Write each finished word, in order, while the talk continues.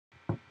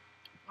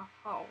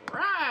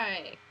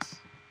Alright.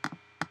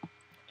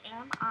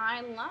 Am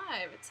I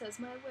live? It says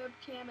my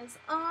webcam is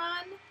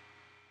on.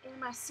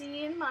 Am I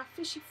seeing my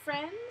fishy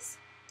friends?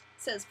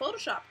 It says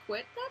Photoshop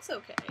quit. That's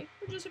okay.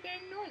 We're just gonna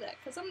ignore that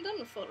because I'm done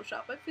with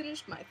Photoshop. I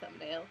finished my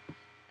thumbnail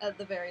at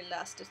the very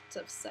last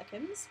of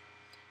seconds.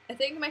 I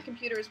think my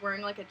computer is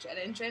wearing like a jet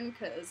engine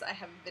because I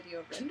have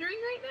video rendering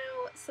right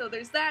now, so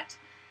there's that.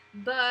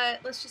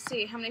 But let's just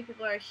see how many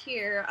people are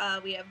here.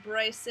 We have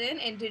Bryson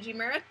and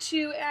Digimura,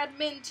 2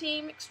 admin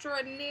team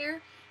extraordinaire,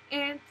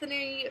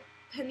 Anthony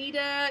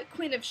Panita,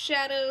 Queen of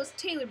Shadows,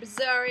 Taylor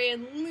Bazzari,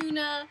 and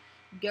Luna,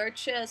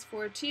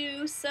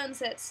 Garches42,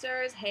 Sunset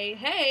Stars, hey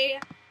hey!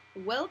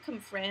 Welcome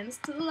friends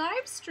to the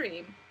live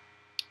stream.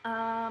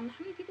 How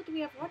many people do we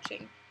have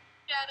watching?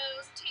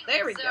 Shadows, Taylor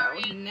there we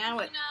Bazzari, go. Now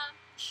Luna,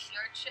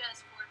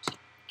 Garches42.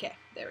 Okay,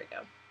 there we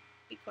go.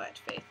 Be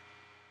quiet, Faith.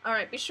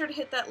 Alright, be sure to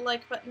hit that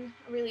like button.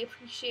 I really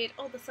appreciate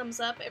all the thumbs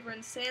up.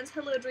 Everyone stands.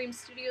 Hello, Dream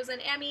Studios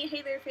and Amy.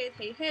 Hey there, Faith.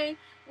 Hey, hey.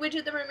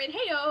 Widget the Mermaid.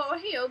 Heyo,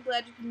 heyo.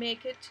 Glad you could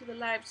make it to the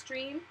live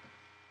stream.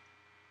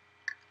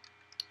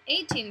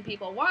 18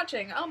 people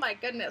watching. Oh my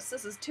goodness,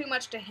 this is too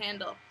much to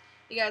handle.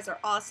 You guys are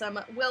awesome.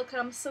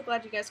 Welcome. So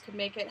glad you guys could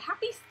make it.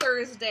 Happy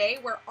Thursday.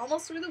 We're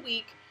almost through the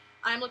week.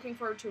 I'm looking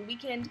forward to a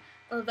weekend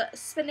of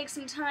spending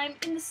some time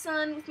in the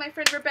sun with my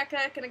friend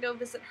Rebecca. Gonna go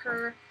visit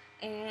her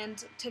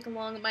and take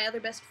along my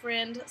other best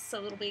friend,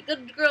 so it'll be a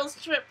good girls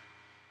trip.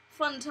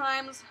 Fun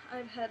times.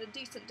 I've had a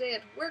decent day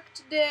at work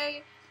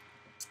today,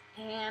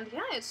 and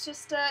yeah, it's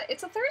just,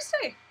 it's a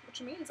Thursday,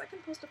 which means I can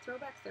post a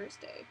Throwback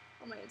Thursday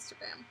on my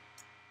Instagram.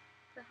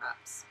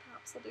 Perhaps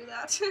I'll do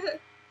that.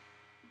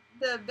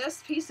 The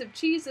best piece of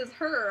cheese is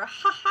her.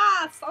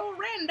 Haha, so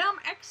random,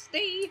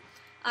 XD.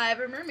 I have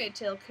a mermaid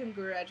tail.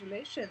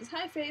 Congratulations.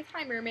 Hi, Faith.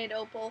 Hi, Mermaid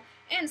Opal.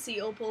 And see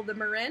Opal the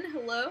Marin.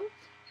 Hello.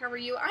 How are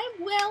you?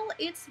 I'm well.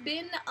 It's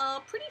been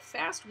a pretty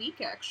fast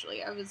week,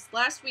 actually.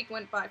 Last week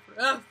went by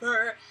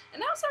forever, and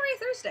now it's already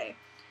Thursday.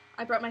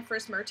 I brought my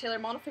first Mer-Tailor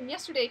monofin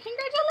yesterday.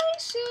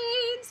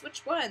 Congratulations!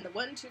 Which one? The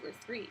 1, 2, or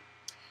 3?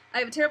 I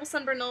have a terrible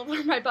sunburn all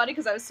over my body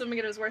because I was swimming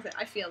and it was worth it.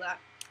 I feel that.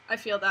 I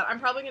feel that. I'm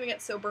probably going to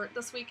get so burnt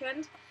this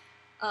weekend.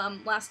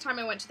 Last time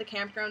I went to the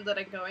campground that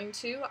I'm going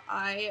to,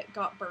 I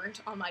got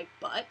burnt on my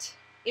butt.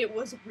 It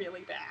was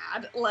really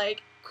bad.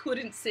 Like,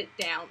 couldn't sit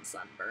down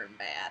sunburn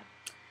bad.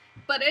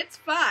 But it's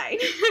fine.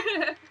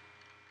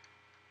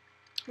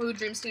 Ooh,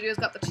 Dream Studios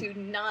got the 2.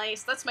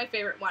 Nice. That's my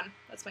favorite one.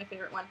 That's my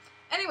favorite one.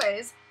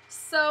 Anyways,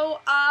 so,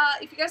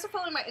 if you guys are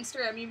following my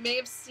Instagram, you may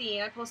have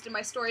seen I posted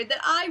my story that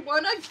I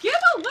won a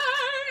giveaway!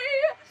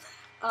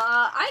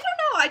 I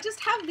don't know, I just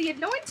have the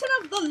anointing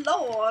of the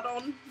Lord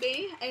on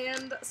me,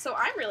 and so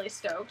I'm really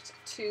stoked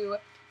to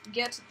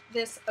get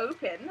this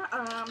open.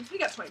 We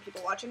got 20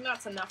 people watching.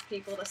 That's enough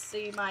people to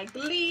see my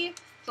glee.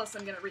 Plus,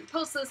 I'm going to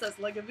repost this as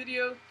like a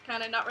video.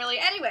 Kind of, not really.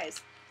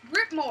 Anyways,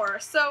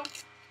 Gripmore. So,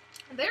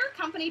 they're a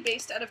company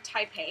based out of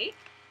Taipei.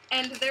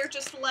 And they're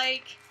just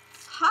like,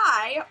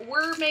 hi,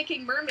 we're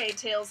making mermaid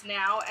tails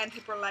now. And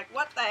people are like,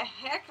 what the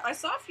heck? I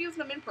saw a few of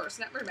them in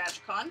person at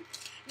MerMagicCon.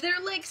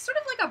 They're like, sort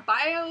of like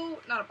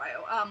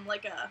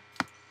like a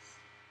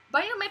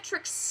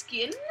biometric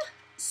skin.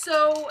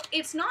 So,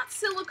 it's not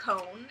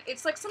silicone.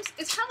 It's like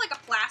it's kind of like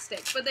a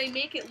plastic, but they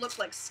make it look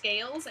like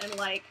scales and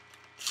like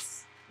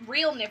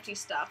real nifty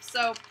stuff.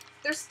 So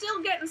they're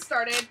still getting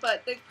started,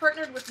 but they've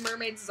partnered with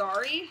Mermaid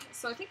Zari.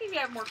 So I think if you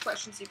have more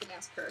questions, you can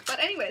ask her. But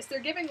anyways, they're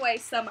giving away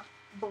some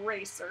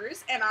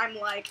bracers, and I'm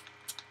like,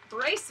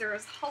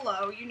 bracers?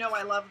 Hello, you know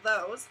I love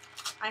those.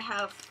 I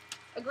have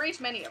a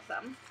great many of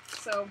them.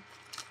 So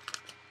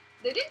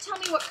they didn't tell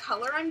me what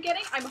color I'm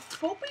getting. I'm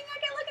hoping I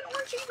get like an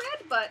orangey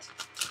red, but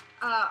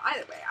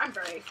either way, I'm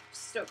very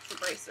stoked for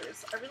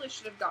bracers. I really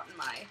should have gotten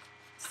my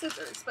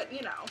scissors, but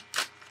you know,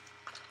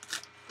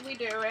 we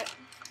do it.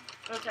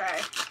 Okay,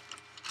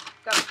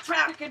 got the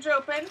package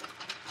open.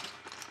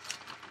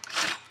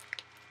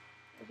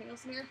 Anything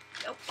else in here?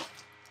 Nope.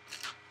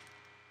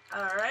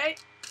 Alright.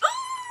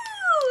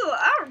 Ooh!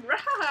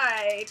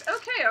 Alright!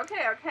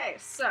 Okay.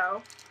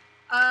 So,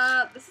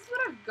 this is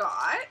what I've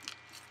got.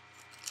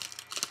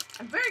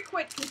 I'm very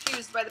quite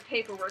confused by the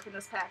paperwork in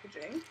this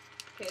packaging.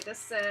 Okay, this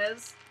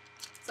says,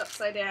 it's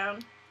upside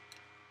down.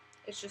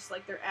 It's just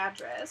like their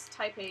address,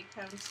 Taipei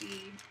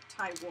County,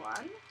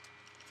 Taiwan.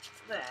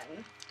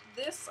 Then,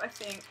 this, I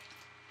think,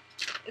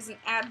 is an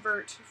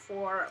advert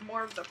for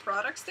more of the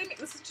products they make.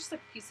 This is just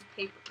like a piece of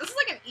paper. This is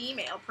like an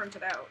email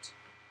printed out.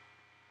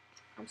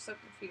 I'm so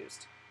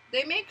confused.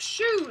 They make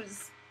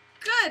shoes!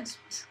 Good!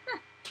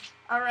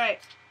 Alright.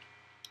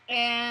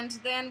 And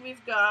then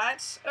we've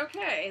got,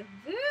 okay,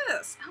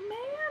 this. Oh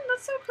man,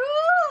 that's so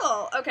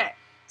cool! Okay,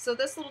 so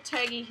this little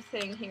taggy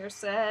thing here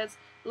says,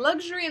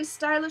 luxury and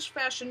stylish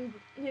fashion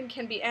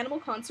can be animal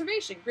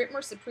conservation.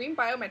 Gripmore Supreme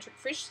Biometric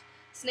Fish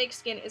Snake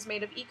skin is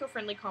made of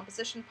eco-friendly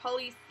composition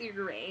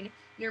polyurethane.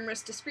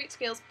 Numerous discrete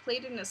scales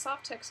plated in a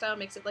soft textile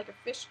makes it like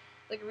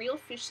a real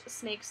fish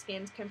snake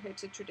skin compared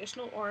to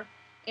traditional or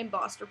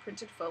embossed or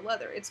printed faux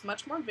leather. It's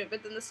much more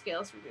vivid than the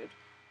scales removed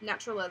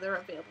natural leather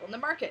available in the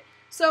market.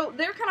 So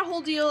their kind of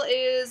whole deal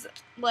is,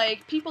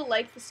 like, people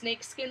like the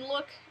snake skin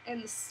look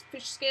and the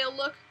fish scale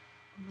look.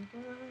 Oh my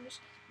gosh.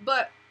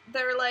 But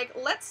they're like,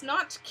 let's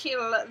not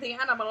kill the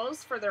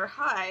animals for their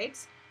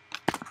hides.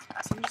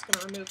 So I'm just going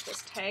to remove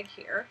this tag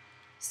here.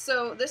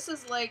 So this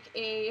is like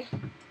a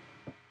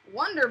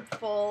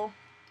wonderful,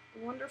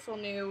 wonderful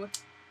new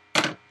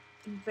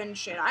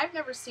invention. I've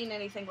never seen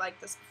anything like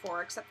this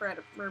before, except for at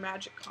a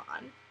Magic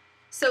Con.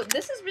 So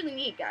this is really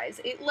neat, guys.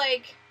 It,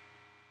 like,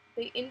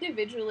 they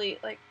individually,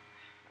 like,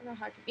 I don't know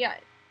how I can, yeah,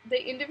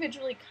 they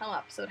individually come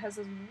up, so it has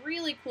this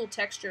really cool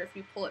texture if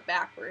you pull it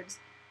backwards.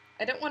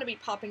 I don't want to be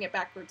popping it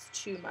backwards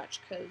too much,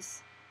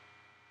 because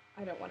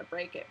I don't want to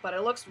break it, but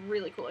it looks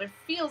really cool. It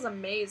feels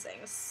amazing.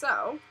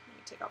 So, let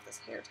me take off this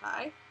hair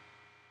tie.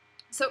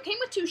 So it came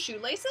with 2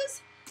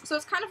 shoelaces, so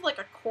it's kind of like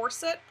a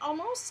corset,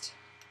 almost.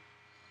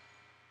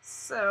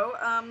 So,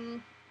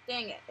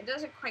 dang it, it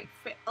doesn't quite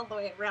fit all the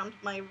way around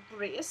my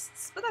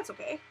wrists, but that's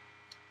okay.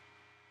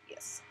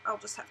 Yes, I'll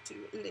just have to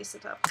lace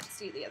it up. Let's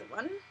see the other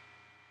one.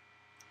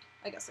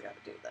 I guess I gotta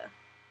do the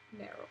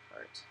narrow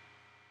part.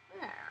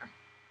 There.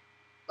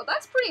 Well,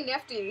 that's pretty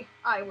nifty,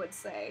 I would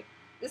say.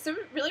 This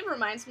really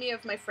reminds me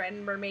of my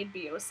friend Mermaid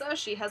Biosa.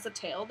 She has a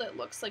tail that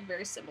looks like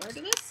very similar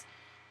to this,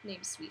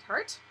 named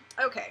Sweetheart.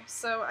 Okay,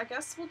 so I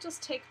guess we'll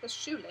just take the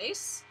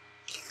shoelace.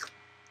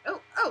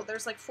 Oh,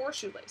 there's like 4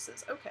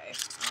 shoelaces. Okay,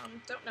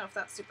 don't know if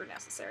that's super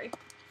necessary.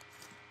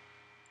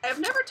 I've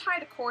never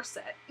tied a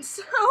corset,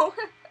 so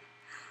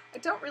I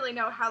don't really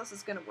know how this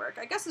is going to work.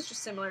 I guess it's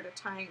just similar to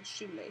tying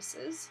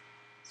shoelaces.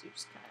 So you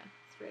just kind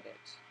of thread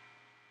it.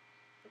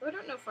 Although I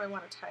don't know if I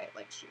want to tie it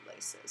like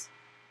shoelaces,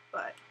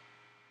 but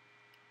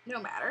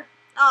no matter.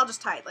 I'll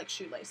just tie it like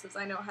shoelaces.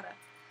 I know how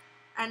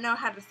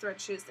to thread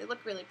shoes. They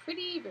look really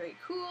pretty, very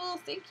cool.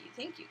 Thank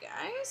you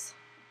guys.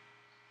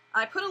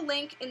 I put a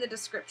link in the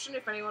description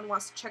if anyone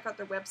wants to check out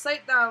their website.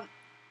 Now,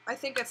 I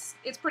think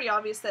it's pretty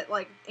obvious that,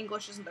 like,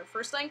 English isn't their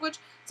first language,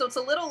 so it's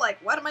a little like,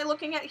 what am I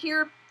looking at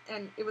here?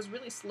 And it was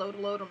really slow to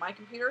load on my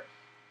computer.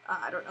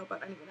 I don't know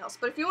about anyone else,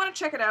 but if you want to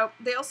check it out,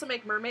 they also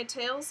make mermaid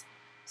tails,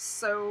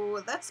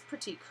 so that's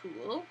pretty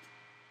cool.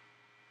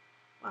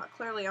 Well,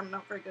 clearly I'm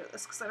not very good at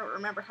this because I don't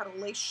remember how to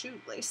lace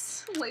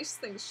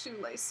things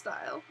shoelace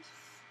style.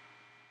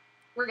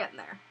 We're getting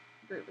there.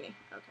 Groovy.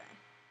 Okay.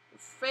 We're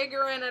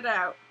figuring it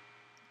out,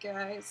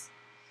 guys.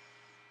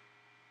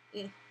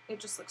 It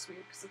just looks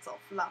weird because it's all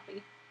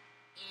floppy.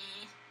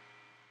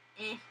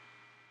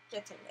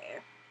 Get in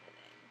there.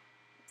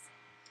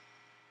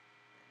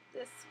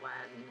 This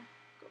one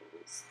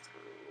goes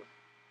through.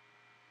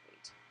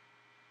 Wait.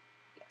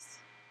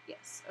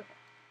 Yes, okay.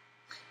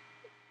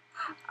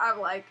 I'm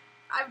like,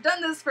 I've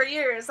done this for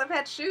years. I've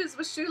had shoes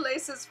with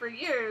shoelaces for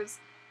years,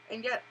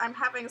 and yet I'm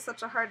having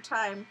such a hard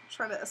time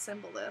trying to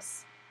assemble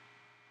this.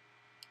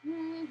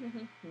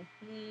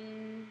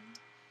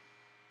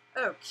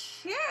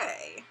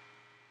 Okay.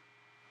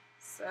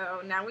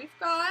 So now we've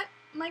got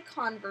my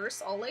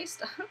Converse all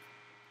laced up.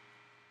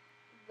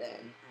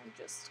 Then I'm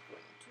just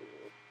going to...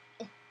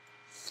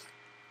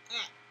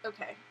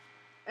 Okay.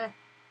 Can't.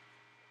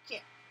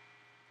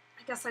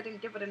 I guess I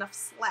didn't give it enough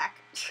slack.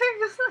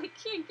 I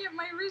can't get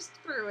my wrist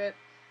through it.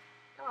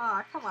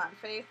 Aw, come on,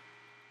 Faith.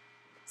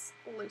 Let's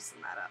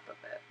loosen that up a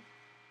bit.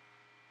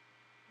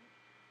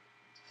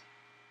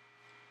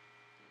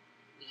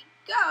 Here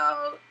we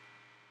go.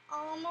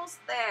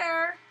 Almost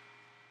there.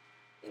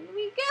 Here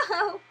we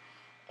go.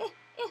 Hey,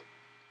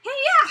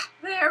 yeah!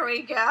 There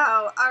we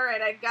go.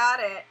 Alright, I got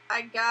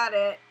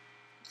it.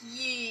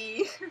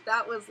 Yee.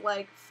 That was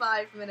like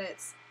 5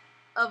 minutes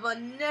of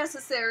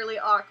unnecessarily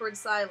awkward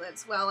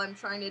silence while I'm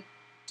trying to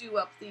do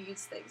up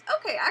these things.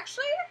 Okay,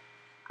 actually,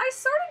 I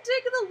sort of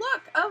dig the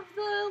look of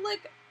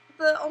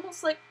the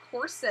almost like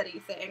corset-y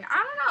thing. I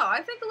don't know,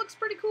 I think it looks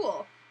pretty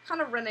cool. Kind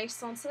of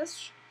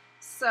Renaissance-ish.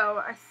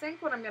 So I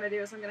think what I'm going to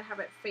do is I'm going to have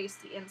it face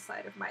the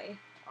inside of my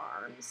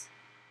arms.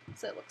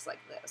 So it looks like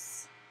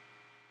this.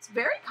 It's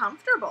very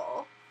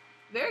comfortable.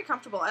 Very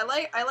comfortable. I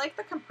like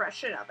the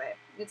compression of it.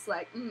 It's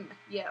like,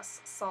 yes,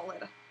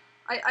 solid.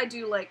 I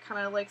do like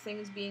kind of like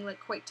things being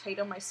like quite tight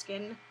on my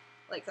skin.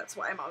 Like that's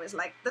why I'm always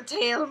like, the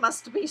tail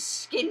must be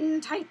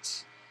skin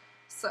tight.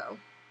 So,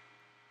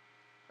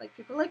 like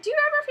people are like, do you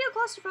ever feel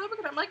claustrophobic?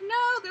 And I'm like,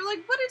 no. They're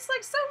like, but it's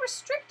like so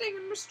restricting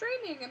and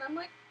restraining. And I'm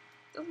like,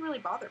 it doesn't really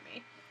bother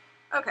me.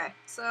 Okay,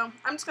 so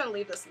I'm just gonna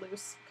leave this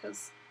loose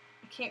because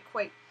I can't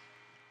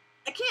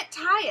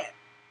tie it.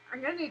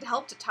 I'm gonna need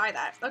help to tie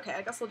that. Okay,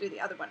 I guess we'll do the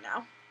other one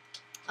now.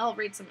 I'll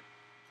read some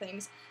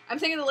things. I'm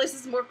thinking the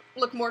laces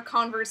look more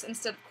Converse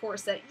instead of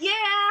corset.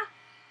 Yeah!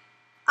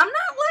 I'm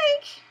not,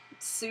 like,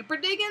 super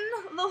digging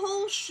the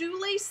whole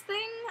shoelace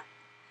thing.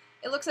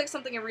 It looks like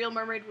something a real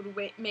mermaid would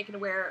make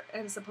and wear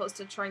as opposed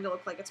to trying to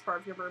look like it's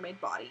part of your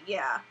mermaid body.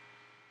 Yeah.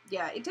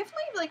 Yeah, it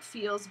definitely, like,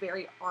 feels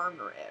very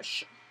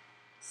armor-ish.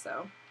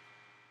 So,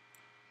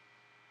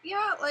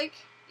 yeah, like,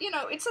 you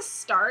know, it's a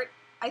start.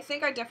 I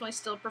think I definitely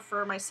still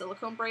prefer my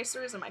silicone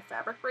bracers and my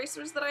fabric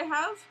bracers that I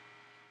have.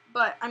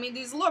 But, I mean,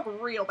 these look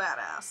real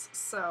badass.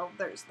 So,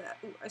 there's that.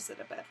 Ooh, I said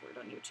a bad word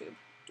on YouTube.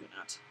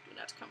 Do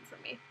not come for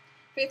me.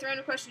 Faith,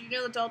 random question. Do you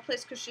know the doll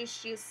place? Because she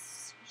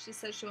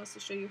says she wants to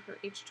show you her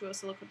H2O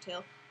silicone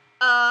tail.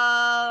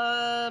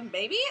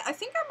 Maybe? I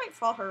think I might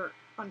follow her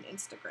on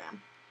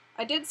Instagram.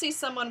 I did see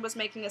someone was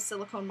making a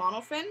silicone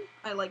monofin.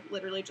 I, like,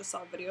 literally just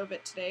saw a video of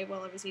it today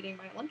while I was eating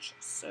my lunch,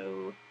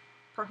 so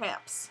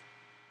perhaps.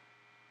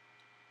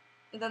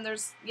 And then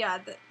there's, yeah,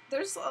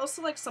 there's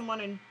also, like, some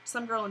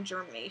girl in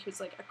Germany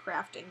who's, like, a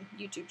crafting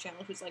YouTube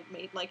channel who's, like,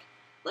 made, like,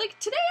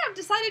 today I've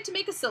decided to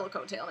make a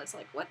silicone tail, and it's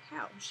like, what,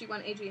 how? She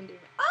won AG and doing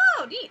it.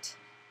 Oh, neat!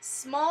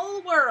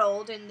 Small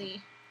world in the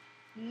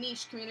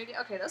niche community.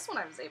 Okay, this one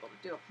I was able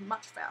to do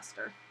much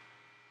faster.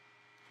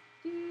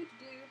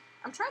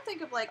 I'm trying to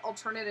think of, like,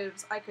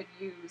 alternatives I could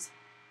use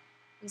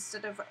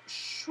instead of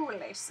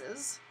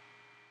shoelaces.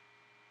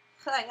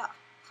 Hiya,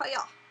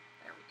 hiya.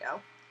 There we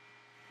go.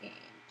 And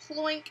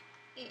ploink,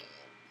 and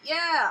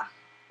yeah!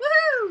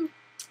 Woohoo!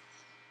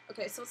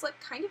 Okay, so it's, like,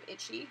 kind of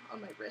itchy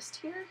on my wrist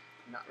here.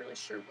 I'm not really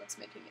sure what's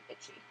making it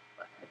itchy,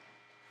 but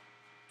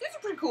these are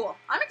pretty cool.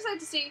 I'm excited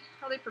to see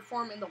how they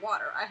perform in the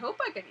water. I hope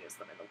I can use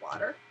them in the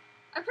water.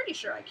 I'm pretty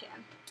sure I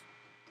can.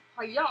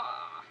 Hiya!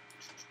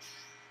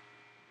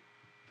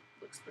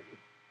 Looks pretty.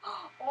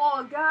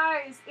 Oh,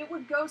 guys, it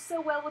would go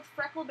so well with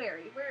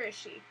Freckleberry. Where is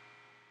she?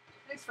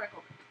 There's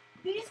Freckleberry.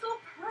 These go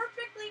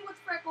perfectly with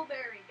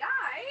Freckleberry,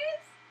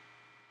 guys!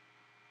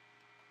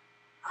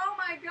 Oh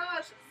my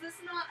gosh, is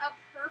this not a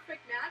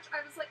perfect match?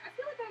 I was like, I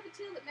feel like I have a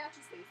tail that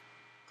matches these.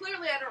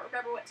 Clearly, I don't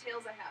remember what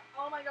tails I have.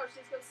 Oh my gosh,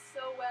 these go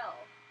so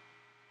well.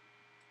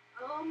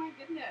 Oh my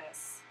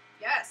goodness.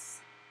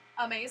 Yes.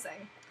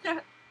 Amazing.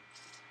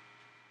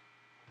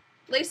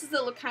 Laces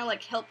that look kind of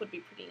like help would be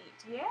pretty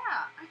neat.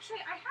 Yeah,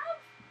 actually, I have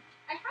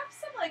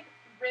some, like,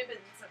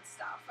 ribbons and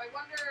stuff. I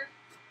wonder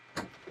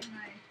in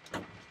my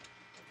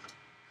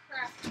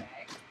craft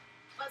bag.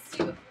 Let's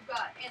see what we've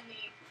got in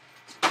the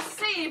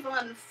Save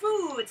on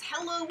Foods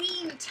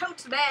Halloween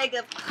tote bag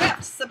of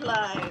craft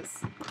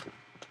supplies.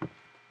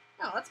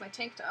 Oh, that's my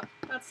tank top.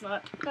 That's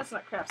not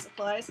craft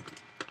supplies.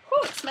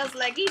 Whew, it smells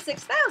like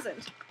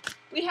E6000.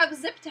 We have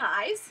zip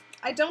ties.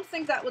 I don't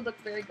think that would look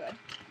very good.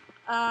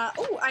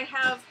 Oh, I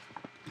have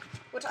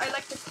what I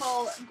like to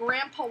call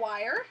grandpa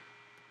wire.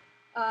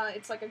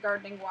 It's like a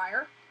gardening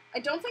wire. I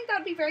don't think that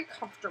would be very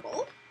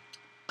comfortable.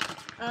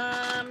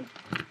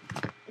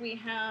 We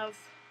have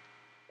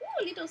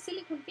little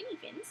silicone finny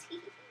fins.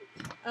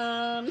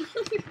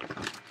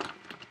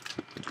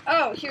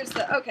 Oh, here's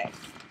the, okay.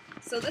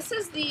 So this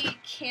is the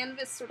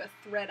canvas sort of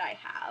thread I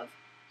have.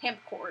 Hemp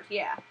cord,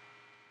 yeah.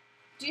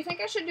 Do you think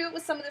I should do it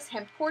with some of this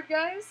hemp cord,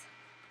 guys?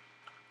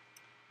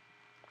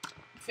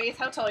 Faith,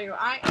 how tall are you?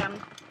 I am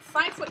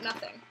 5 foot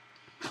nothing.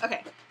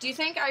 Okay, do you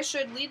think I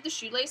should lead the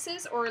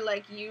shoelaces or,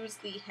 like, use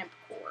the hemp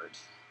cord?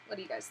 What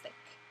do you guys think?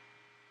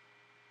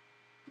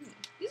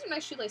 These are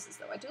nice shoelaces,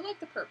 though. I do like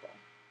the purple.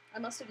 I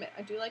must admit,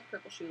 I do like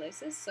purple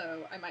shoelaces,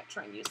 so I might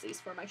try and use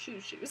these for my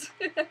shoes.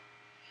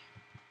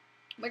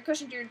 My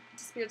question to your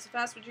disappeared so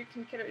fast, would you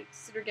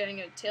consider getting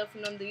a tail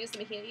from them to use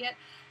them here yet?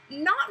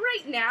 Not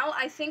right now.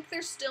 I think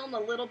they're still in a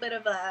little bit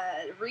of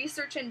a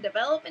research and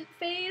development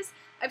phase.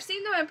 I've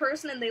seen them in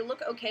person and they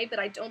look okay, but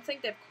I don't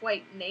think they've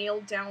quite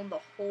nailed down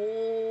the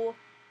whole,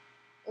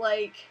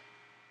 like,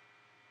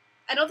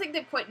 I don't think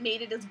they've quite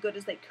made it as good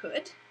as they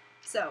could.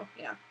 So,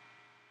 yeah.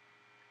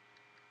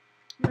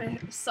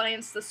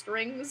 Science the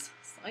strings.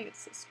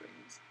 Science the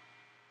strings.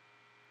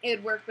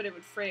 It'd work, but it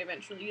would fray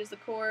eventually. Use the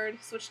cord,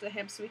 switch to the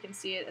hemp so we can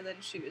see it, and then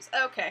shoes.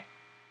 Okay.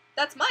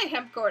 That's my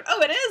hemp cord.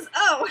 Oh, it is?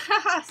 Oh,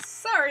 haha,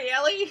 sorry,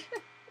 Ellie.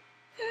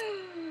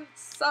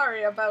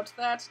 Sorry about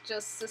that.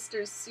 Just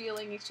sisters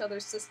stealing each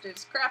other's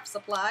sisters' craft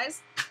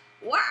supplies.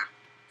 Wow.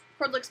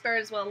 Cord looks better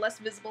as well. Less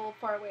visible,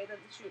 far away than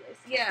the shoelace.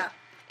 Yeah.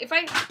 If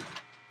I...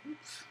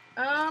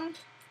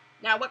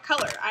 Now, what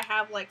color? I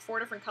have, like, 4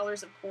 different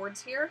colors of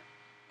cords here,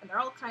 and they're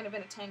all kind of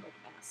in a tangled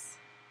mess.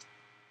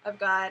 I've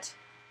got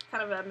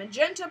kind of a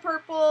magenta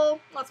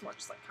purple. Well, it's more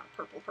just, like, kind of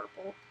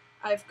purple.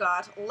 I've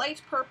got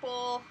light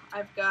purple.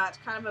 I've got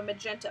kind of a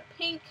magenta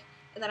pink,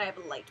 and then I have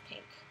a light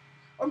pink.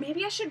 Or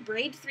maybe I should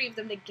braid 3 of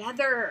them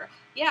together.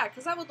 Yeah,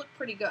 because that would look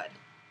pretty good.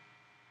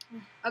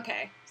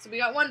 Okay, so we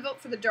got 1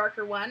 vote for the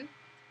darker one.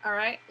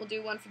 Alright, we'll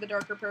do 1 for the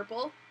darker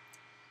purple.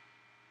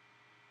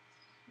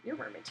 Your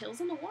mermaid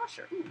tail's in the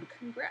washer. Ooh,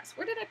 congrats.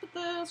 Where did I put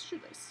the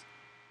shoelace?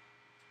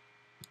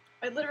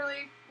 I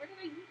literally... Where did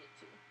I need it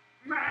to?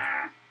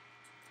 Where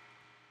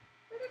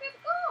did it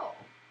go?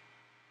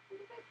 Where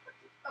did I put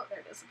it? Oh,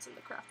 there it is. It's in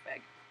the craft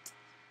bag.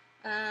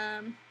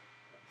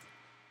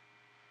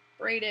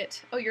 Braid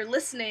it. Oh, you're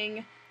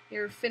listening.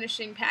 You're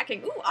finishing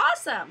packing. Ooh,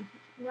 awesome!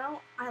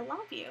 Well, I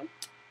love you.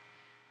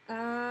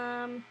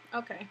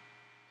 Okay.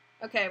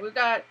 Okay, we've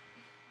got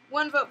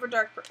 1 vote for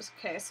dark purple.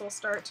 Okay, so we'll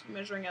start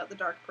measuring out the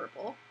dark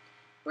purple.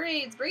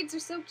 Braids. Braids are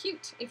so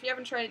cute. If you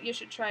haven't tried it, you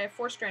should try a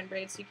 4-strand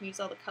braid so you can use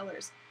all the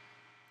colors.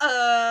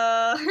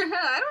 I don't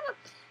know.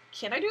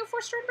 Can I do a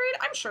 4-strand braid?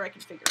 I'm sure I can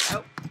figure it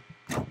out.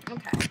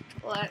 Okay,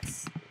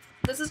 let's...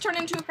 This has turned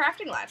into a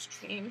crafting live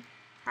stream.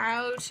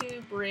 How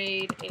to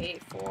braid a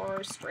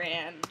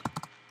 4-strand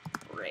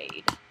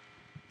braid.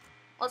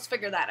 let's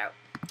figure that out.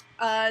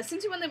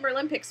 Since you won the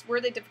Olympics,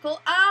 were they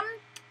difficult? I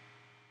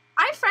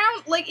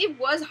found, like, it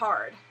was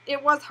hard.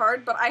 It was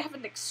hard, but I have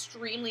an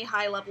extremely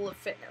high level of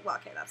fitness. Well,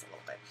 okay, that's a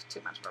little bit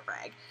too much of a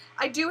brag.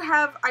 I'm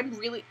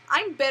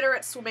better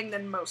at swimming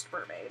than most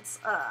mermaids.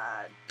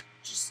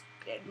 Just,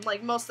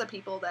 like, most of the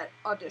people that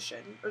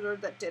auditioned, or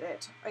that did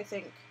it, I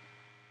think,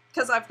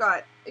 because I've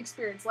got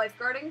experience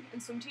lifeguarding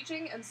and swim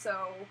teaching, and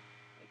so,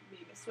 like,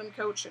 being a swim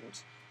coach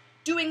and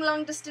doing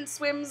long-distance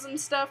swims and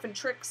stuff and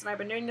tricks, and I've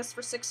been doing this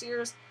for 6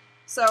 years.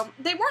 So,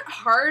 they weren't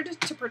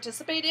hard to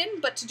participate in,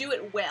 but to do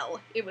it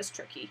well, it was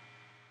tricky.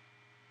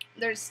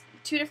 There's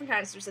two different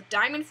kinds. There's a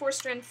diamond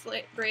 4-strand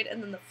braid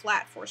and then the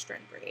flat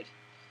 4-strand braid.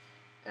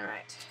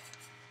 Alright.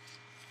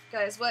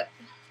 Guys, what?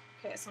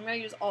 Okay, so I'm going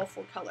to use all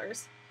 4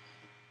 colors.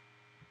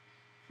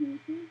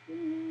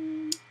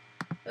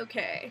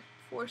 Okay,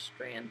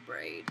 4-strand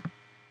braid.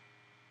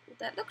 Well,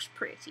 that looks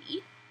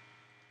pretty.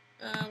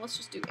 Let's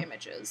just do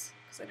images,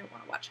 because I don't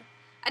want to watch it.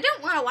 I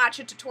don't want to watch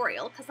a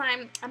tutorial because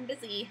I'm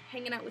busy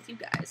hanging out with you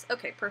guys.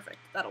 Okay, perfect.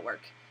 That'll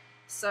work.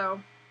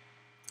 So,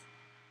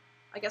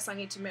 I guess I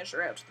need to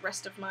measure out the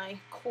rest of my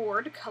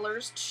cord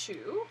colors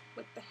too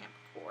with the hemp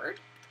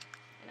cord.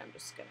 And I'm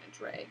just going to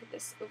drag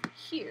this over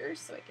here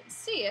so I can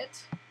see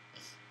it.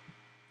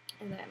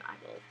 And then I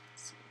will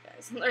see you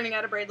guys. I'm learning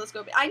how to braid. Let's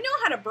go. I know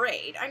how to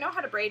braid. I know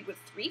how to braid with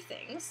 3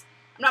 things.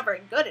 I'm not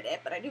very good at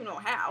it, but I do know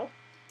how.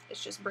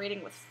 It's just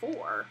braiding with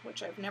 4,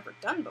 which I've never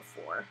done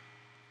before.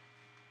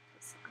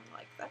 I'm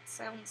like, that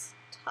sounds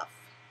tough.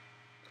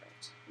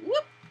 Right.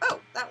 Whoop! Oh,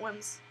 that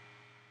one's...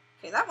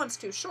 Okay, that one's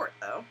too short,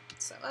 though.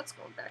 So that's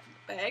going back in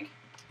the bag.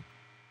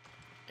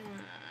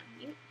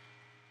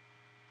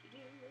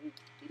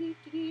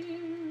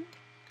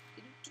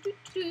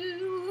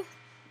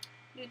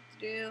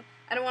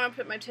 I don't want to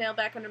put my tail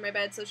back under my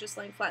bed, so it's just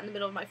laying flat in the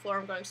middle of my floor.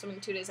 I'm going swimming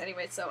 2 days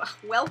anyway, so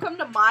welcome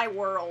to my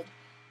world.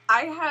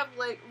 I have,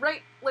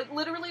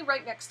 literally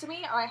right next to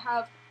me, I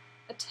have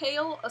a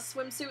tail, a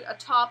swimsuit, a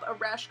top, a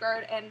rash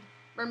guard, and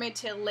mermaid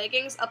tail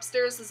leggings.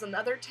 Upstairs is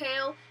another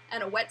tail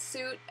and a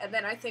wetsuit, and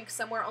then I think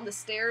somewhere on the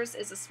stairs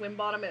is a swim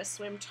bottom and a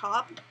swim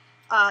top.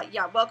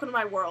 Yeah, welcome to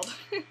my world.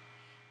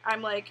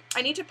 I'm like,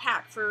 I need to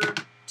pack for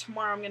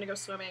tomorrow. I'm going to go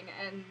swimming,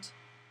 and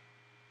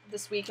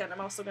this weekend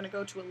I'm also going to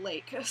go to a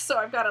lake. So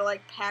I've got to,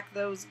 like, pack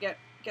those, get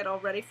all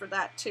ready for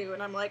that, too.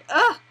 And I'm like,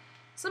 ugh,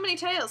 so many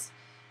tails.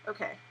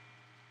 Okay.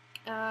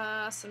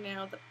 So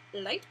now the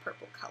light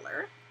purple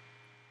color.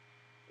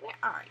 Where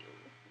are you?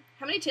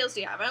 How many tails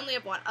do you have? I only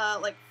have 1.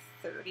 Like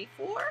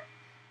 34?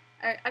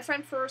 I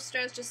find 4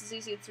 strands just as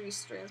easy as 3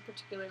 strands,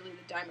 particularly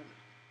the diamond.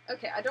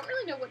 Okay, I don't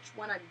really know which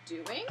one I'm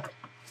doing.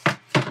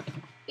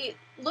 It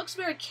looks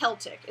very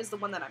Celtic, is the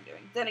one that I'm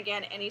doing. Then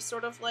again, any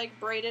sort of, like,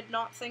 braided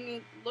knot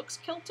thing looks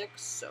Celtic,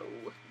 so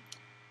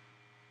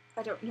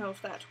I don't know if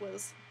that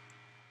was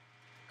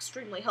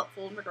extremely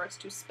helpful in regards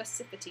to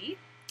specificity.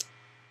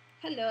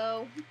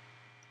 Hello.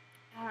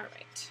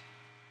 Alright.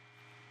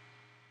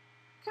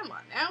 Come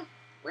on now.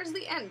 Where's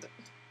the end?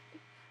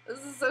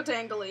 This is so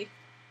tangly.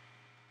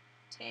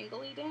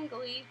 Tangly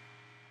dangly.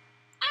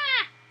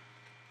 Ah!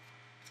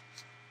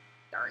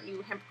 Darn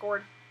you, hemp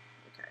cord.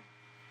 Okay.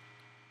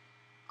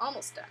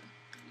 Almost done.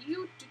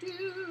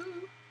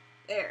 You-do-do.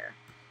 There.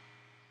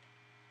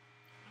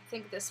 I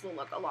think this will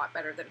look a lot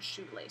better than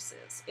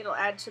shoelaces. It'll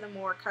add to the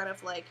more kind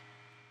of like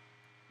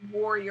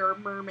warrior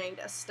mermaid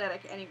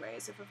aesthetic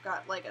anyways, if I've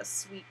got like a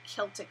sweet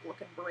Celtic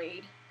looking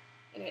braid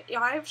in it. Yeah,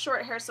 I have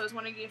short hair, so I was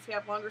wondering if you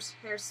have longer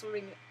hair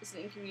swimming is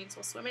an inconvenience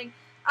while swimming.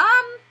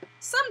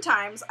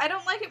 Sometimes. I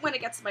don't like it when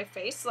it gets to my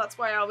face, so that's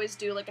why I always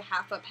do like a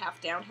half up,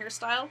 half down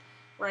hairstyle,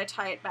 where I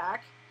tie it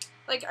back.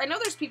 Like, I know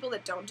there's people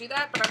that don't do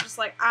that, but I'm just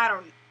like,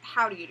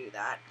 how do you do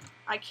that?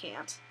 I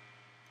can't.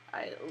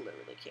 I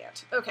literally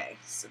can't. Okay,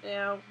 so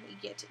now we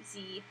get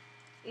the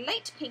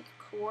light pink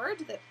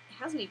cord that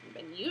hasn't even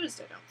been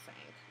used, I don't think.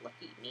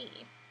 Lucky me.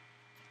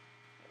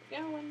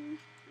 There we go.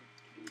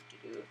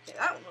 Okay,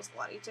 that one was a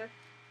lot easier.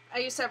 I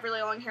used to have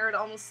really long hair. It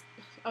almost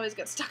always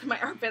gets stuck in my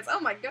armpits.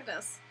 Oh my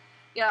goodness.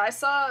 Yeah, I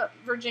saw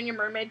Virginia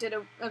Mermaid did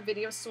a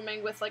video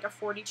swimming with like a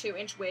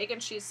 42-inch wig,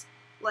 and she's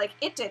like,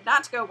 it did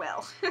not go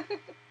well.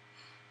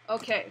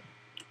 Okay.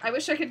 I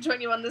wish I could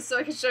join you on this so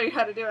I could show you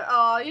how to do it.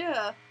 Oh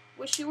yeah.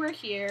 Wish you were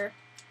here.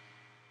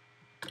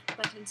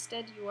 But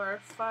instead you are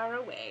far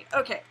away.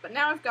 Okay, but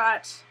now I've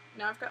got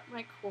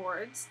my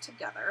cords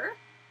together.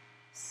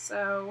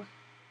 So,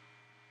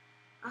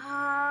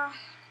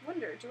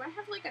 wonder, do I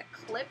have like a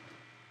clip?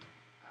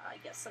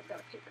 Yes, I've got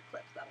a paper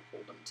clip that'll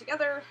hold them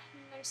together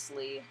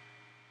nicely.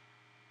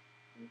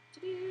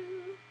 There.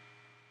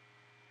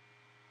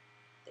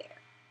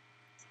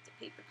 The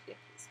paper clip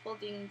is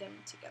holding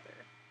them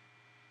together.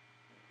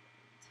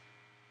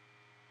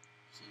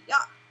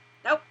 Yeah.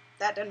 Nope,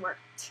 that didn't work.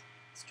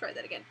 Let's try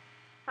that again.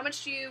 How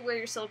much do you wear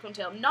your silicone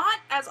tail?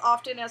 Not as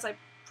often as I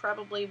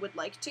probably would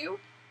like to.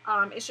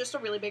 It's just a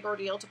really big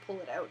ordeal to pull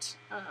it out.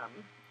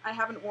 I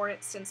haven't worn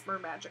it since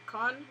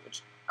MerMagicCon,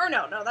 or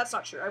no, that's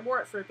not true. I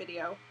wore it for a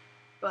video,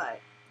 but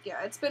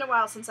yeah, it's been a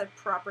while since I've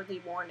properly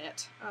worn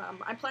it.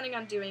 I'm planning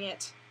on doing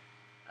it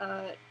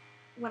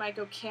when I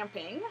go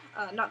camping,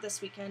 not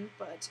this weekend,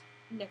 but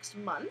next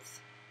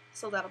month.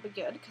 So that'll be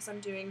good, because I'm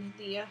doing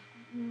the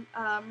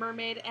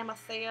Mermaid,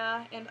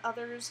 Amathea, and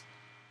others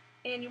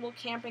annual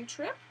camping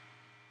trip,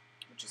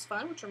 which is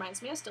fun, which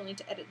reminds me I still need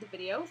to edit the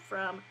video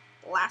from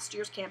last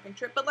year's camping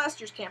trip, but last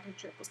year's camping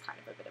trip was kind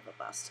of a bit of a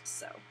bust,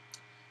 so.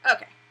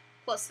 Okay,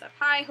 close enough.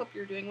 Hi, hope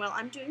you're doing well.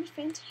 I'm doing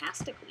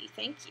fantastically,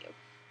 thank you.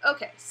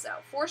 Okay, so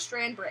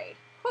 4-strand braid.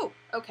 Whew,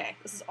 okay,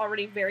 this is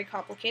already very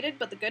complicated,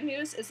 but the good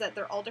news is that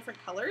they're all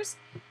different colors,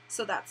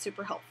 so that's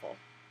super helpful.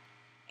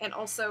 And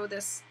also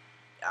this,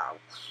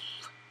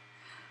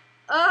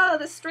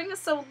 this string is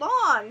so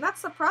long.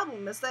 That's the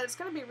problem, is that it's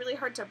going to be really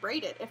hard to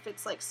braid it if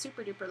it's like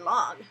super duper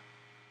long.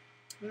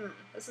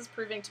 This is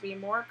proving to be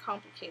more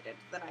complicated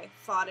than I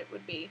thought it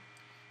would be.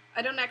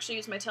 I don't actually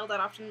use my tail that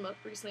often.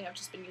 Recently I've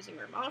just been using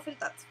my monofin.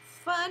 That's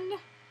fun.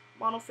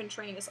 Monofin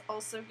training is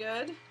also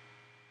good.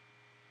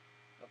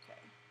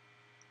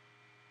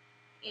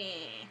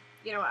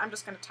 You know what, I'm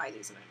just going to tie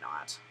these in a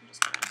knot. I'm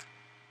just going to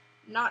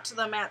knot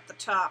them at the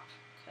top,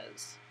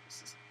 because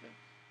this is,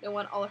 I don't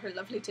want all her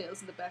lovely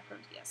tails in the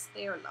background. Yes,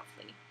 they are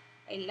lovely.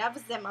 I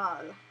love them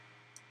all.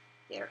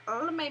 They're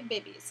all my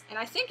babies. And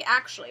I think,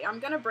 actually, I'm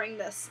going to bring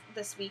this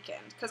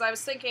weekend, because I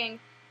was thinking,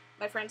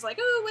 my friend's like,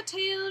 oh, what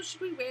tail should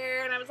we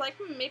wear? And I was like,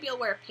 maybe I'll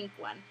wear a pink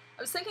one.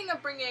 I was thinking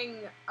of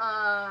bringing,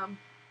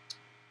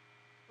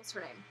 what's her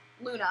name?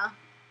 Luna,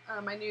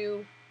 my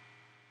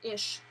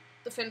new-ish,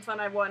 the Fin Fun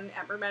I won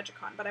at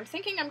MerMagicCon, but I'm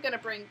thinking I'm gonna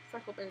bring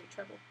Freckleberry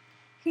Treble.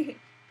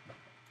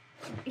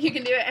 You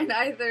can do it in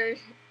either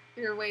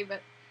your way,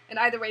 but in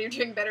either way you're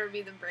doing better with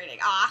me than braiding.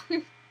 Ah!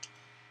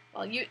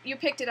 Well, you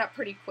picked it up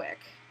pretty quick,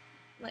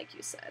 like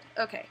you said.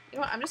 Okay, you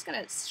know what, I'm just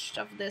gonna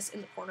shove this in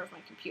the corner of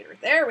my computer.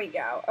 There we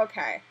go,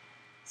 okay.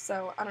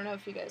 So, I don't know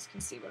if you guys can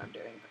see what I'm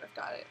doing, but I've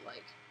got it,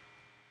 like,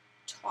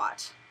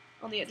 taut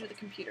on the edge of the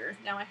computer.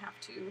 Now I have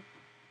to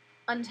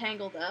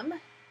untangle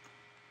them,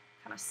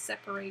 kind of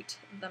separate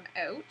them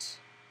out,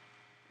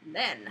 and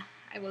then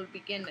I will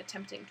begin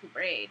attempting to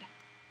braid.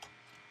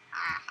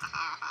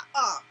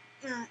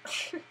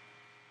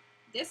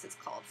 This is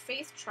called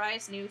Faith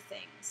Tries New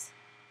Things,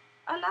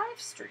 a live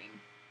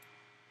stream,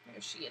 where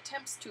she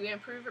attempts to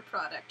improve a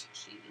product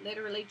she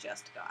literally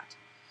just got.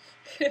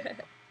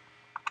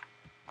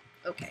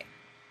 Okay,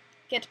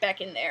 get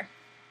back in there.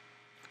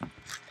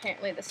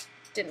 Apparently this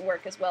didn't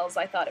work as well as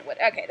I thought it would.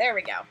 Okay, there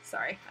we go.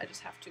 Sorry, I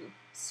just have to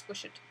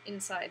squish it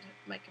inside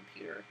my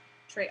computer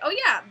tray. Oh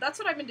yeah, that's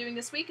what I've been doing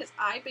this week, is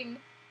I've been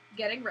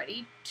getting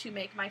ready to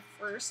make my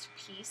first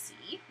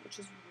PC, which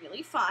is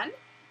really fun.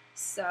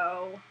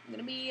 So I'm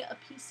gonna be a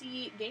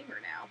PC gamer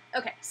now.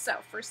 Okay, so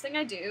first thing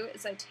I do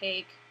is I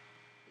take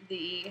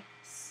the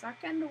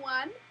second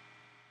one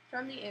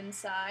from the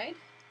inside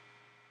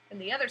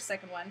and the other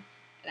second one,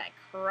 and I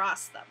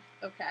cross them,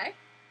 okay?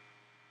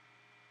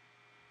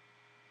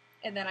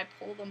 And then I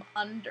pull them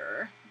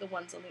under the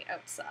ones on the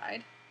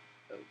outside.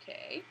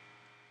 Okay.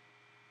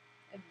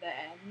 And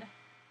then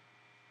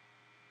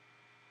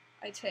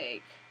I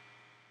take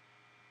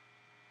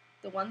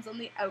the ones on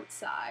the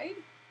outside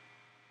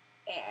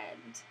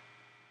and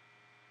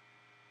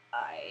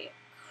I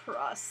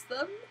cross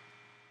them,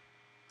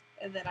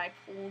 and then I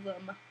pull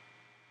them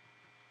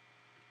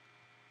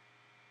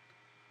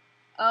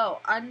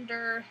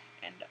under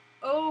and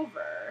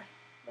over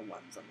the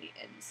ones on the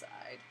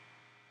inside.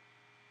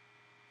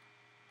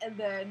 And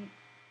then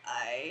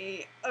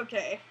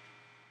okay,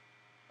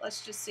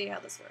 let's just see how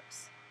this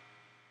works.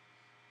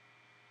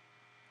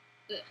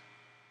 Ugh.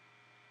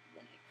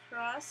 Then I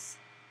cross.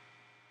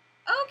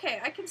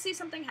 Okay, I can see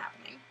something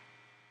happening.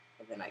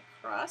 And then I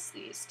cross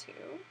these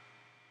two.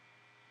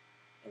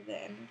 And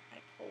then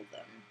I pull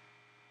them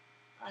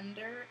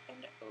under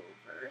and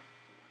over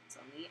the ones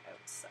on the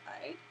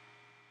outside.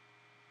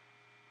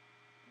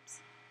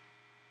 Oops.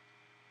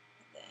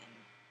 And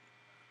then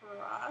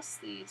cross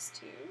these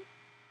two.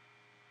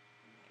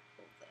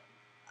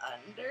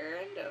 Under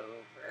and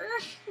over.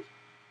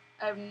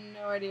 I have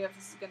no idea if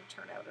this is going to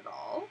turn out at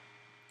all.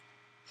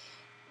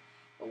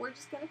 But we're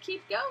just going to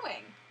keep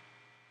going.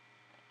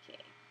 Okay,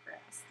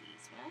 cross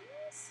these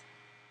ones.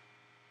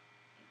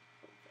 And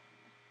pull them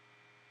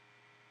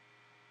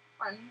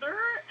under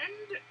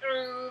and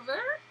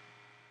over.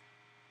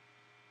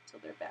 Till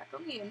they're back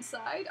on the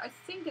inside, I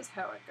think is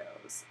how it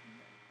goes.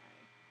 And then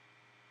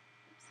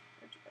oops,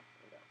 where'd you go?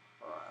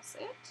 Cross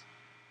it.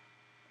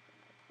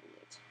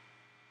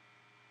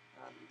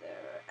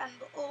 Under and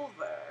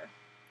over.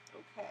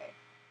 Okay.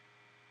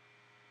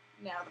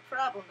 Now the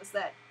problem is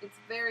that it's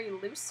very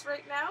loose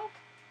right now,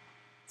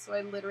 so I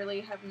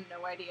literally have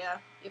no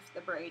idea if the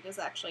braid is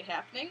actually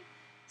happening.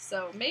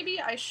 So maybe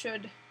I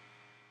should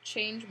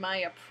change my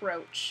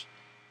approach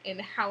in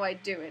how I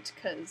do it,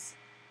 because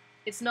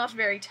it's not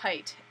very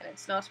tight and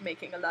it's not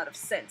making a lot of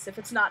sense if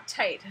it's not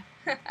tight.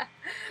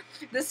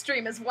 This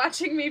stream is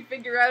watching me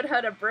figure out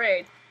how to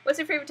braid. What's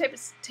your favorite type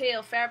of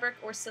tail, fabric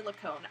or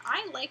silicone?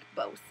 I like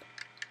both.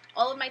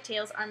 All of my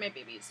tails are my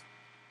babies.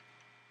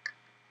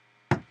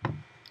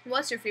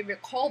 What's your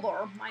favorite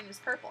color? Mine is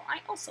purple. I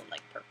also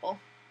like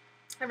purple.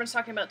 Everyone's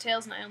talking about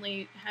tails, and I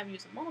only have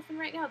used a monofin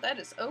right now. That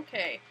is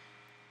okay.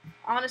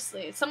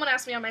 Honestly, someone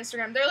asked me on my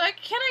Instagram, they're like,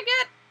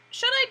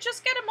 should I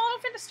just get a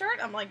monofin to start?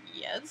 I'm like,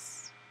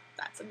 yes,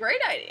 that's a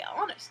great idea,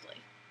 honestly.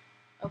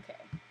 Okay.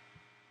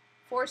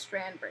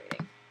 4-strand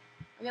braiding.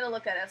 I'm going to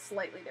look at a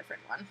slightly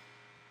different one.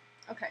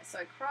 Okay, so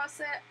I cross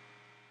it.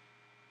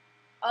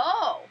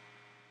 Oh!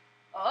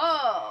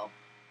 Oh!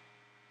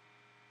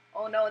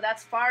 Oh no,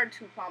 that's far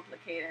too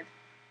complicated.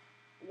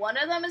 One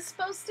of them is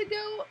supposed to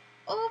go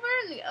over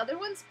and the other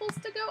one's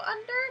supposed to go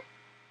under?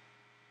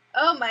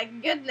 Oh my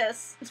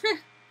goodness.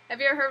 Have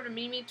you ever heard of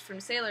Mimi from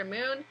Sailor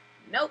Moon?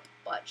 Nope,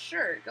 but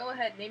sure, go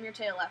ahead, name your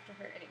tail after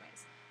her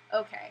anyways.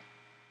 Okay.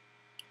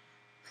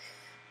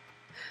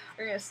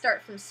 We're gonna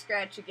start from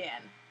scratch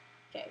again.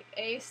 Okay,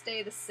 A,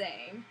 stay the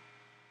same.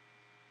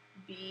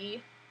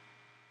 B.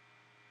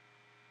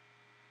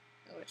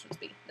 Oh, which one's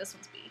B? This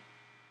one's B.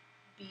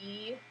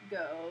 B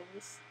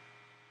goes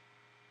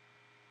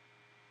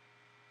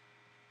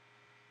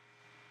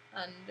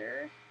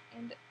under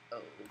and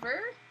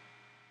over,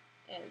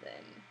 and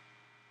then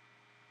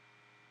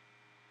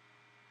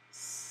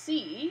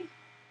C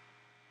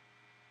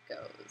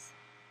goes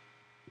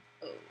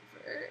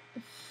over.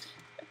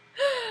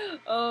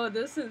 Oh,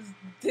 this is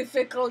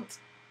difficult.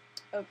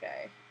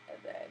 Okay, and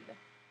then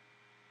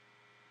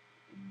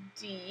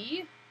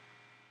D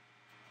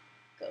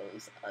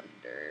goes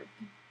under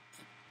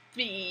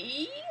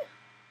B,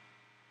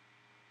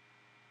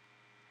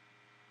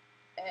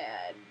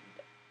 and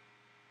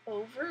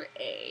over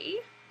A,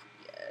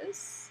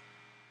 yes.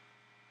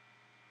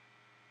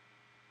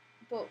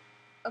 But,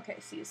 okay,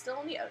 C is still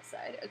on the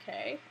outside,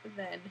 okay, and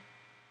then,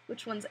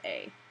 which one's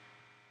A?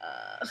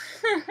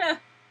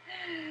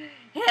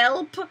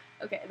 Help!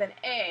 Okay, then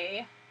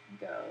A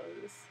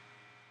goes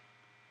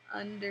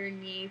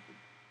underneath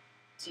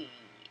D,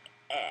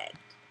 and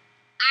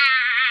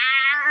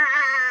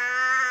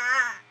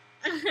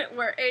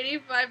we're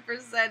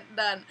 85%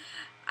 done.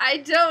 I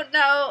don't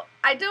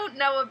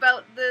know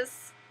about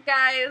this,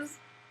 guys.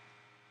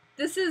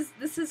 This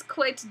is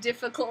quite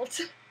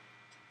difficult.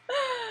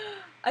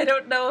 I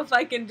don't know if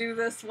I can do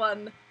this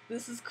one.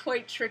 This is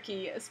quite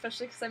tricky,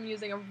 especially because I'm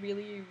using a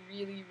really,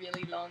 really,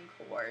 really long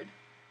cord.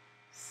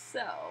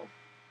 So,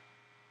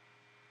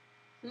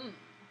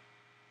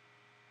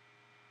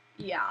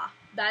 yeah,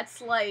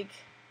 that's like,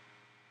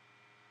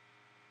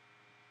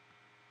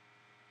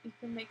 you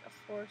can make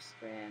a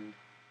 4-strand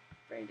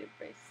braided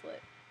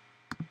bracelet.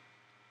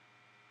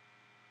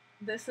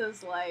 This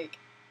is like,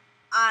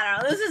 I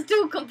don't know, this is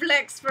too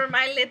complex for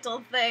my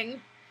little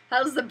thing.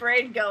 How's the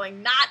braid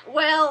going? Not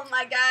well,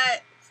 my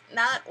guy.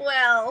 Not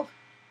well.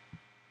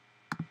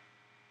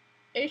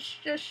 It's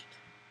just,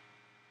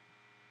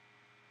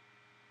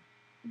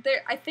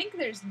 I think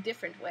there's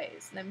different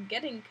ways, and I'm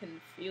getting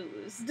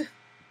confused.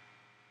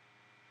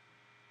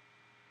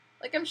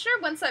 Like, I'm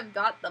sure once I've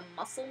got the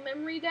muscle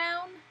memory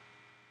down,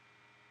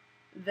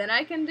 then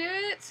I can do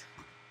it.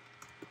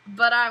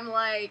 But I'm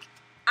like,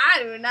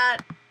 I'm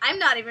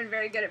not even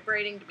very good at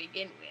braiding to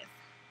begin with.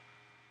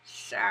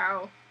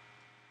 So,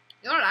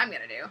 you know what I'm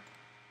gonna do?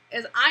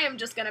 Is I am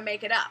just gonna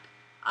make it up.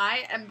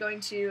 I am going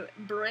to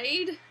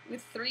braid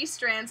with 3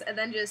 strands and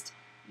then just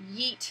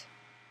yeet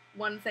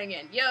one thing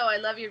in. Yo, I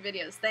love your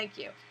videos. Thank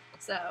you.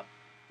 So,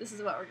 this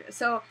is what we're doing.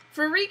 So,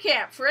 for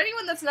recap, for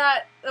anyone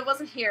that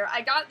wasn't here,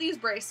 I got these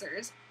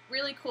bracers.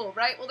 Really cool,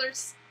 right? Well,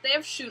 they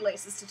have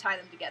shoelaces to tie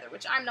them together,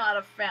 which I'm not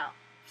a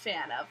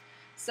fan of.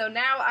 So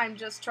now I'm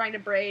just trying to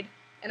braid,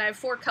 and I have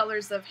 4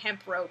 colors of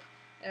hemp rope.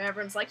 And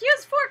everyone's like,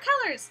 use 4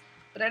 colors!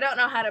 But I don't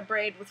know how to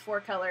braid with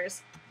 4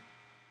 colors.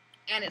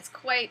 And it's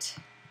quite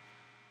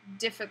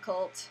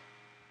difficult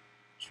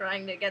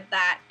trying to get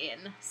that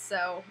in.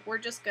 So we're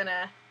just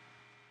gonna,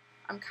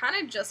 I'm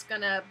kind of just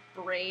gonna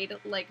braid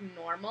like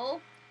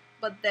normal,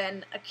 but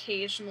then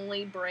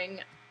occasionally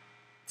bring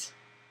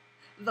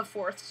the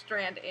 4th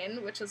strand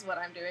in, which is what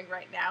I'm doing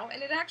right now.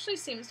 And it actually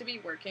seems to be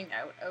working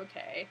out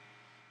okay.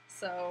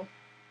 So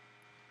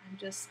I'm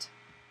just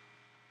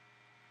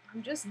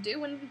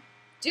doing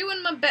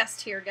my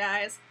best here,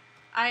 guys.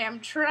 I am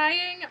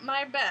trying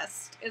my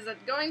best. Is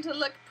it going to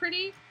look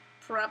pretty?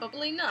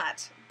 Probably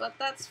not, but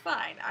that's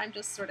fine. I'm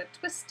just sort of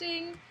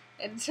twisting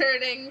and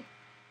turning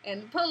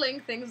and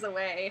pulling things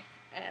away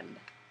and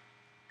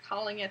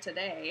calling it a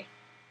day.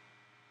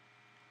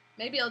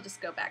 Maybe I'll just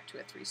go back to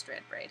a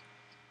 3-strand braid.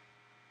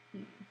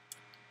 The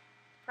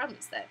problem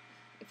is that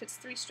if it's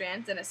 3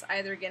 strands, then it's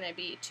either going to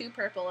be 2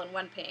 purple and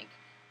 1 pink,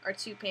 or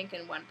 2 pink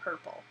and 1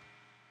 purple,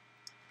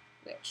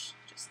 which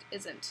just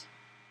isn't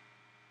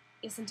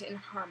in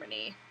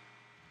harmony.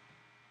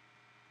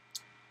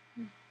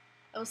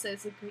 I will say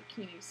it's a great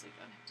community, so you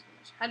don't have to do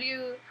much.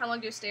 How long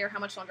do you stay, or how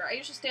much longer? I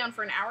usually stay on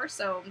for an hour,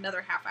 so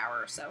another half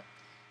hour or so.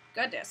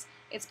 Goodness,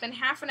 it's been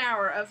half an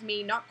hour of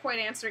me not quite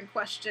answering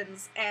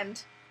questions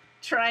and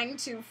trying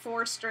to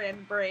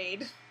 4-strand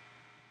braid.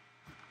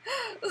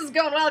 This is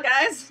going well,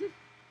 guys.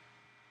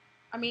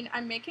 I mean,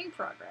 I'm making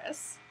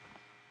progress.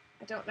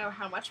 I don't know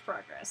how much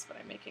progress, but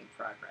I'm making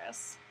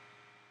progress.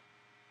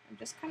 I'm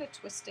just kind of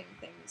twisting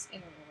things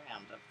in and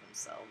around of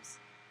themselves.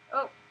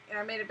 Oh, and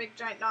I made a big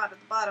giant knot at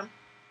the bottom.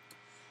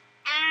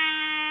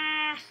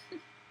 Ah!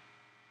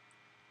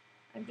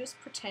 I'm just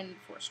pretend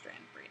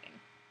 4-strand braiding.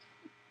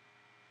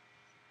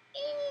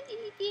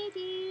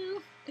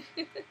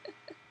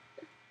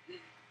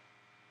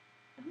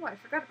 Oh, I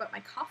forgot about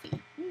my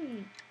coffee.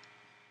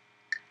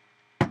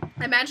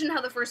 I imagine how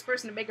the first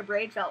person to make a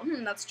braid felt.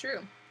 That's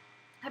true.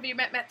 Have you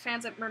met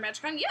fans at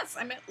MerMagicCon? Yes,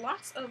 I met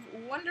lots of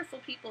wonderful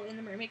people in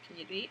the mermaid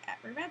community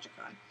at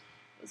MerMagicCon.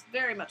 It was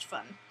very much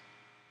fun.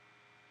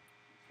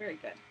 Very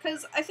good.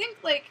 Because I think,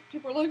 like,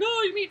 people are like,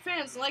 oh, you meet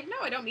fans. I'm like,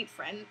 no, I don't meet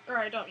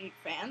I don't meet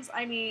fans.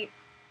 I meet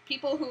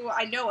people who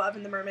I know of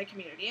in the mermaid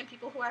community and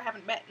people who I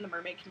haven't met in the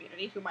mermaid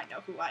community who might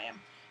know who I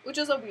am. Which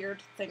is a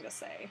weird thing to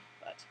say,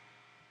 but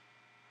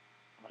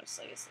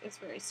honestly, it's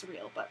very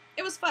surreal. But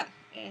it was fun,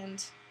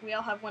 and we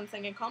all have one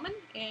thing in common,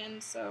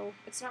 and so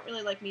it's not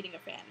really like meeting a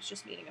fan. It's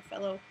just meeting a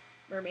fellow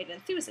mermaid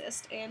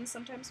enthusiast, and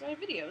sometimes my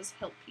videos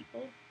help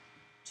people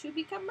to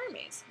become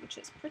mermaids, which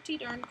is pretty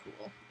darn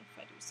cool, if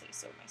I do say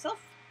so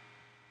myself.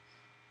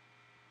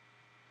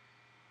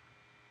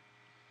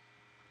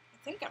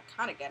 I think I'm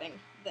kind of getting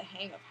the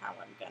hang of how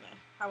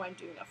I'm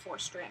doing a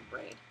 4-strand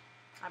braid.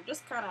 I've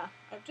just kind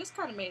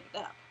of made it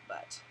up,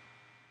 but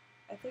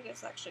I think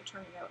it's actually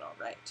turning out all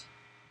right.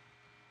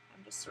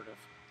 I'm just sort of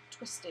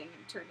twisting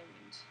and turning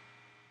and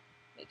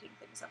making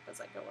things up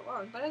as I go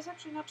along, but it's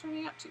actually not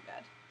turning out too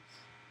bad.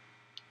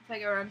 If I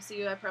go around and see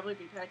you, I'd probably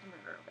be panicking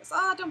and nervous.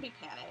 Ah, don't be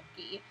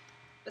panicky.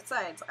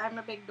 Besides, I'm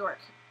a big dork.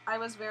 I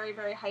was very,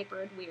 very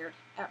hyper and weird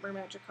at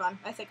MerMagicCon.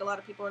 I think a lot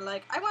of people are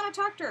like, I want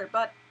to talk to her,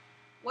 but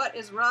what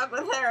is wrong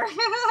with her?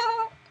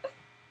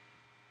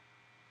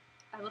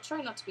 I will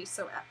try not to be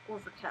so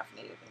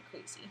over-caffeinated and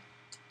crazy.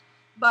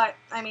 But,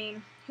 I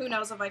mean, who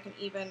knows if I can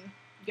even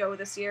go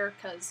this year,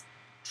 because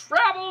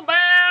travel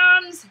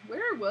bans!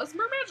 Where was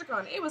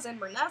MerMagicCon? It was in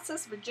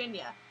Manassas,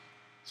 Virginia.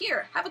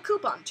 Here, have a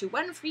coupon to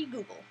 1 free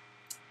Google.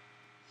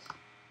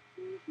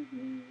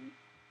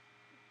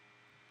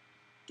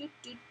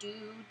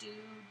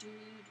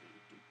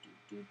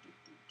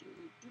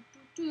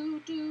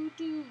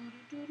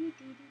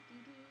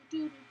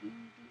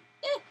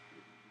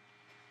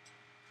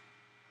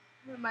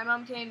 My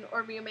mom came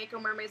or me a Mako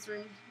Mermaid's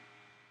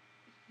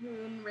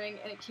moon ring,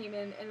 and it came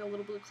in a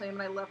little blue claim,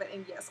 and I love it,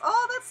 and yes.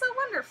 Oh, that's so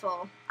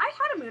wonderful! I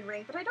had a moon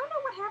ring, but I don't know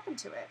what happened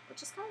to it,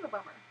 which is kind of a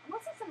bummer.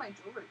 Unless it's in my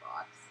jewelry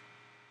box.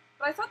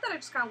 But I thought that I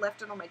just kind of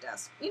left it on my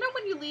desk. You know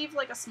when you leave,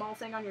 like, a small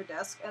thing on your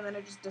desk, and then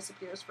it just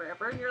disappears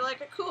forever, and you're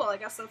like, cool, I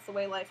guess that's the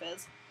way life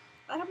is.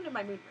 That happened to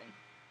my moon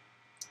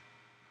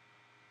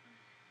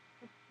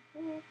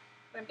ring.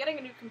 But I'm getting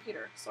a new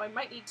computer, so I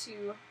might need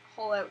to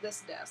haul out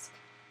this desk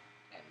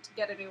and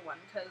get a new one,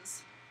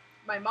 because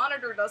my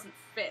monitor doesn't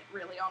fit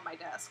really on my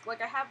desk.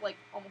 Like, I have, like,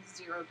 almost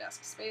 0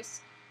 desk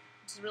space,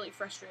 which is really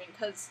frustrating,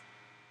 because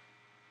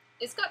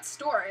it's got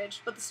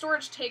storage, but the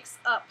storage takes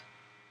up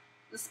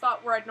the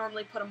spot where I'd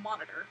normally put a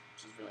monitor,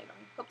 which is really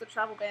annoying. Hope the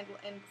travel ban will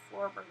end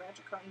before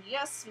MerMagicCon.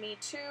 Yes, me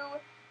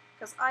too,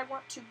 because I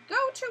want to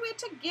go to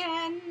it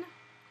again.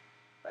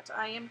 But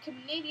I am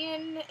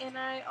Canadian, and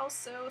I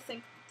also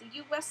think the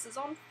US is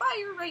on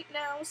fire right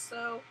now,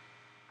 so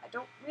I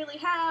don't really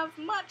have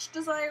much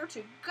desire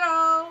to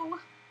go,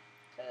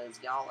 because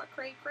y'all are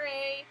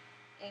cray-cray,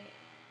 and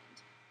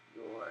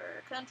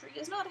your country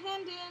is not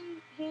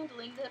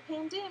handling the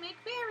pandemic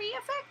very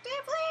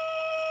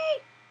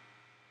effectively!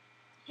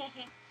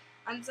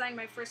 I'm designing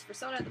my first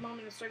persona at the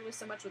moment. I'm struggling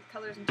so much with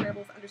colors and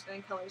terrible with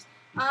understanding colors.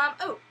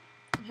 Oh,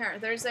 here,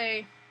 there's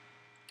a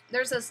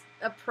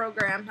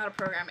program, not a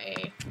program,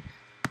 a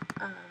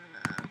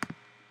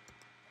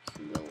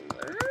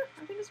Quiller,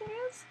 I think is what it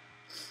is.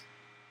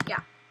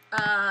 Yeah,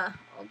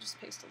 I'll just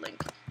paste a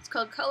link. It's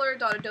called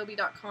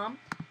color.adobe.com,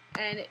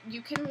 and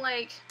you can,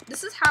 like,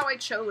 this is how I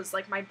chose,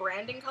 like, my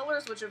branding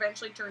colors, which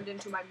eventually turned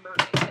into my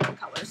mermaid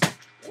colors.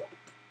 Ooh,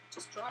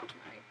 just dropped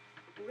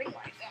my ring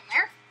light down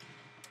there.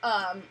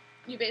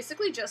 You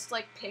basically just,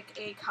 like, pick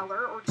a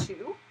color or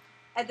two,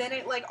 and then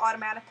it, like,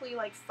 automatically,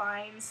 like,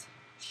 finds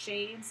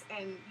shades,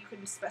 and you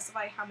can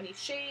specify how many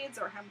shades,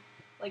 or how,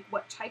 like,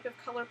 what type of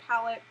color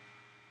palette.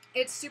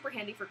 It's super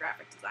handy for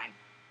graphic design.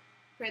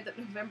 Pray that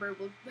November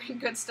will bring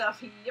good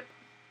stuff. Yep.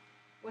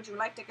 Would you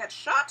like to get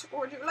shot,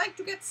 or would you like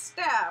to get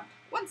stabbed?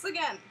 Once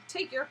again,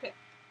 take your pick.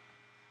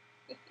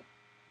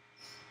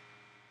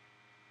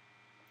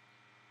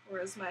 Or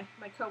as my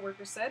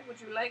coworker said, would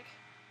you like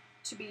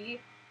to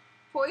be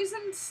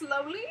poisoned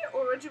slowly,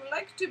 or would you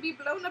like to be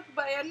blown up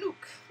by a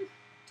nuke?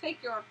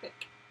 Take your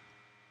pick.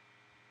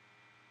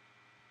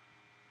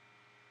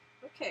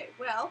 Okay,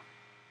 well,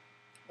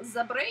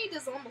 the braid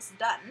is almost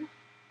done.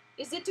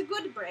 Is it a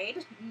good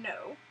braid?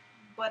 No.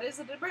 But is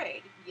it a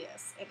braid?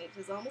 Yes, and it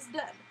is almost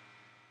done.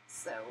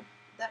 So,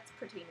 that's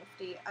pretty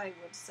nifty, I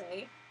would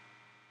say.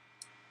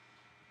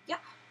 Yeah.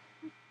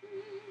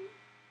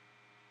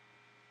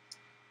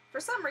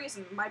 For some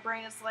reason, my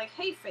brain is like,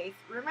 hey Faith,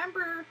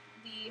 remember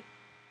the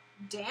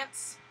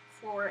dance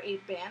for a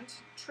band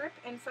trip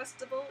and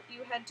festival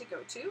you had to go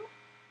to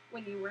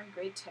when you were in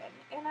grade 10?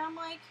 And I'm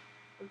like,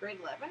 or grade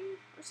 11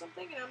 or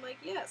something? And I'm like,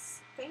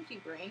 yes, thank you,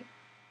 brain.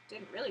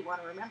 didn't really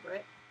want to remember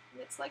it.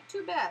 And it's like,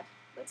 too bad.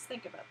 Let's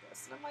think about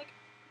this. And I'm like,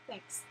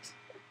 thanks.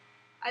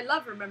 I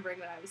love remembering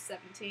when I was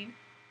 17.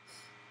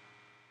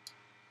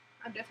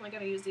 I'm definitely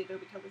going to use the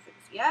Adobe Color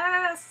things.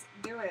 Yes!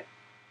 Do it.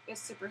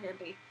 It's super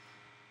handy.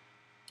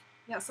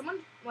 Yeah, someone,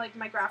 like,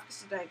 my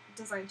graphics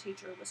design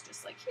teacher was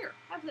just like, here,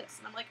 have this.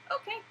 And I'm like,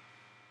 okay.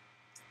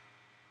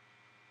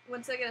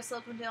 Once I get a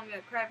silicone tail, I'm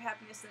going to cry of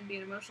happiness and be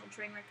an emotional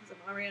train wreck because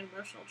I'm already an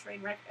emotional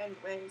train wreck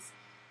anyways.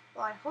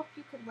 Well, I hope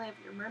you can live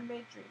your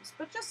mermaid dreams.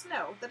 But just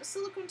know that a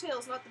silicone tail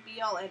is not the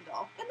be-all,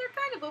 end-all. And they're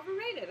kind of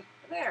overrated.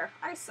 There,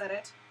 I said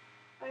it.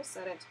 I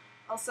said it.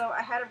 Also,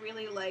 I had a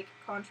really, like,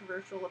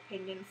 controversial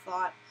opinion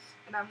thought.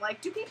 And I'm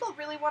like, do people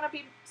really want to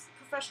be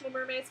professional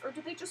mermaids, or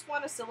do they just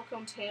want a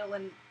silicone tail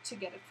and to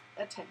get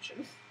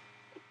attention?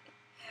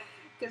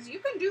 Because you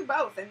can do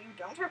both, and you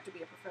don't have to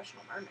be a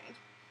professional mermaid.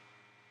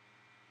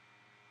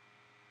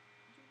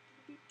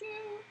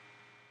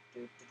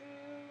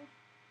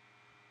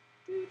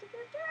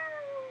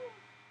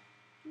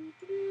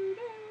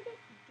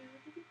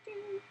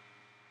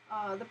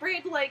 The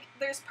braid, like,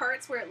 there's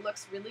parts where it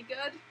looks really good,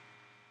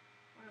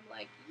 where I'm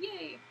like,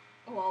 yay.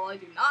 Well, I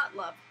do not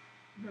love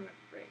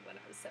remembering when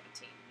I was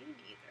 17. Me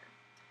neither.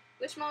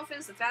 Which muffin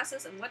is the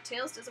fastest, and what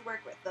tails does it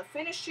work with? The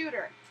Finnish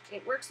shooter.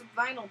 It works with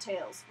vinyl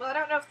tails. Well, I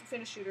don't know if the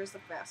Finnish shooter is the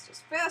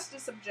fastest. Fast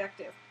is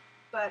subjective.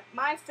 But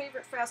my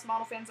favorite fast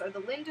model fins are the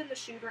Linden, the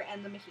Shooter,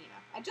 and the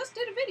Mahina. I just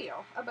did a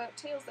video about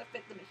tails that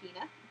fit the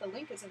Mahina. The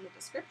link is in the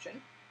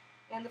description.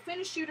 And the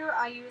Finnish Shooter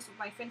I use with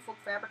my Finfolk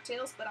fabric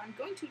tails, but I'm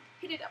going to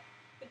hit it up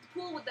at the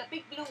pool with that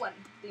big blue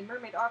one, the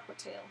Mermaid Aqua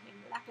tail in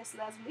Lapis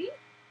Lazuli.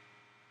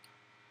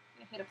 I'm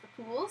going to hit up the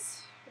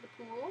pools for the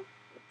pool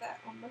with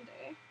that on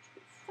Monday. Should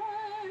be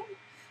fun.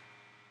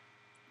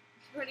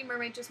 Pretty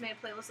Mermaid just made a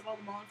playlist of all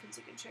the Mullen fins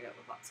you can check out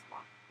with lots of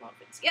Mullen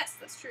fins. Yes,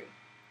 that's true.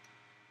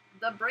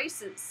 The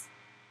braces.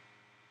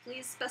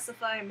 Please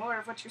specify more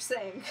of what you're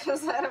saying,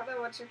 because I don't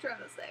know what you're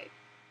trying to say.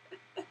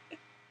 Message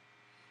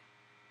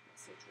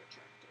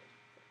retracted.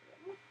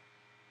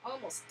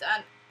 Almost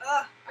done.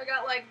 Ugh, I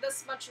got like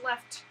this much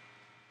left.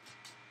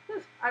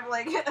 I've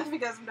like, if you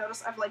guys have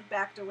noticed, I've like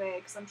backed away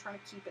because I'm trying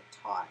to keep it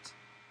taut so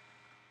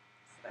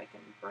that I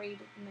can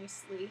braid it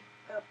nicely.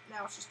 Oh,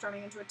 now it's just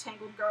turning into a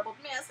tangled, garbled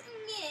mess.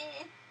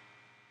 Yeah.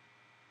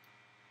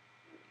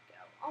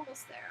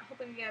 Almost there.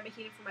 Hoping to get a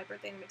Mahina for my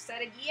birthday and I'm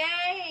excited.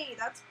 Yay!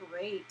 That's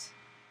great.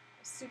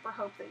 I super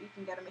hope that you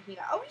can get a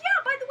Mahina. Oh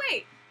yeah, by the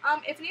way,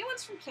 if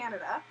anyone's from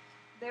Canada,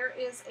 there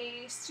is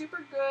a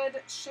super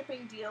good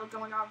shipping deal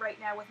going on right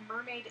now with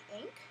Mermaid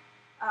Ink.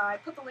 I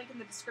put the link in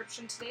the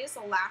description. Today is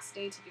the last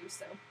day to do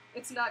so.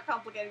 It's not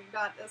complicated, you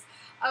got this.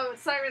 Oh,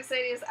 sorry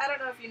Mercedes, I don't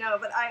know if you know,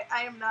 but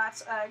I am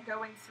not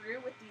going through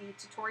with the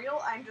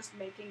tutorial. I'm just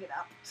making it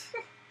up.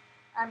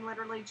 I'm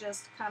literally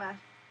just kind of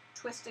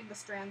twisting the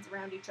strands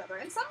around each other,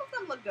 and some of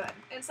them look good,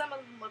 and some of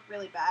them look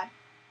really bad,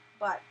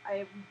 but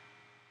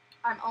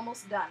I'm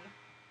almost done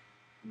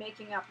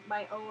making up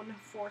my own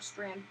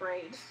 4-strand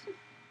braid.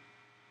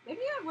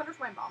 Maybe I wonder if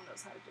my mom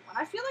knows how to do one.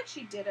 I feel like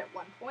she did at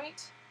one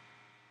point.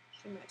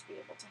 She might be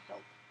able to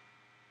help.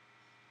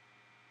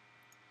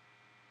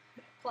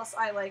 Plus,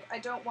 I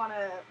don't want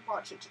to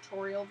watch a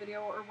tutorial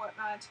video or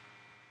whatnot,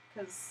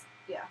 because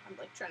yeah, I'm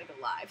like trying to go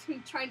live.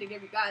 I'm trying to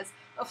give you guys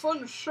a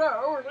fun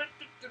show.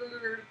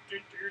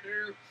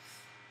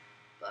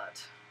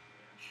 But,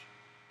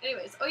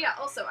 anyways, oh yeah,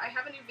 also, I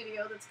have a new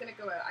video that's going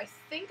to go out. I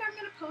think I'm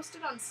going to post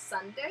it on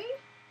Sunday,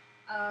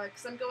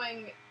 because I'm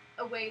going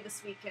away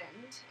this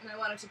weekend, and I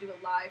wanted to do a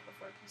live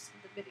before I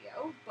posted the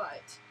video,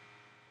 but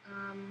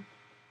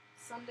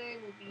Sunday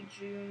will be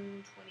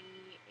June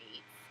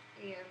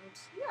 28th, and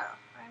yeah,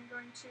 I'm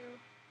going to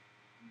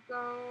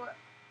go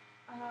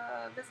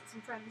visit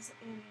some friends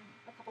in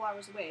a couple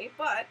hours away,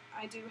 but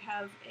I do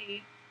have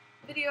a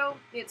video.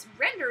 It's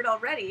rendered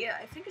already.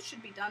 I think it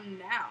should be done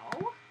now.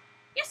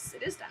 Yes,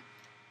 it is done.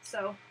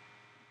 So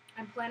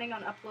I'm planning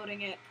on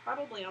uploading it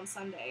probably on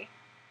Sunday.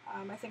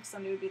 I think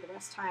Sunday would be the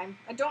best time.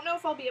 I don't know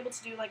if I'll be able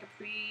to do like a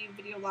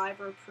pre-video live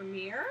or a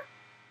premiere.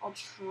 I'll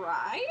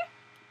try.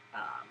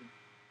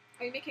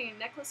 Are you making a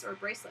necklace or a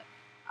bracelet?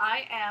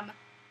 I am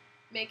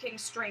making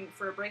string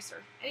for a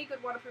bracer. Any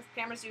good waterproof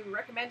cameras you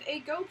recommend?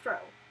 A GoPro.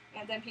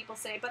 And then people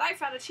say, but I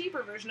found a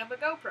cheaper version of a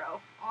GoPro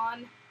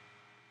on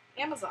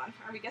Amazon.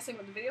 Are we guessing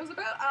what the video's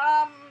about?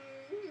 I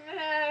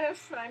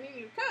mean,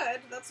 you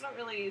could. That's not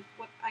really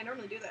what I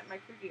normally do that in my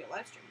crew video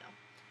live stream, though.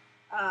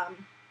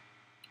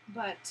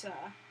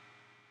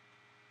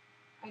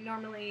 I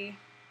normally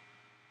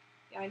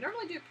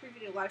do a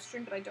pre-video live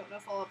stream, but I don't know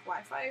if I'll have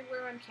Wi-Fi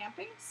where I'm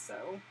camping,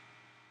 so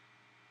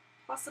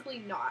possibly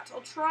not.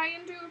 I'll try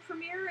and do a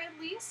premiere at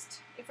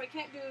least. If I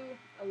can't do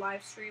a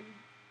live stream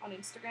on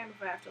Instagram,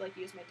 if I have to like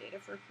use my data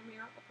for a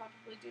premiere, I'll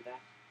probably do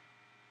that.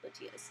 But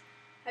yes.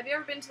 Have you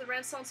ever been to the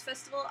Renaissance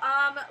Festival?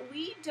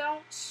 We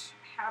don't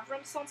have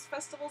Renaissance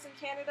festivals in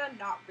Canada,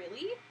 not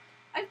really.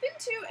 I've been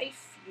to a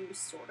few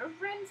sort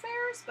of Ren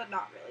fairs, but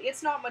not really.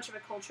 It's not much of a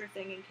culture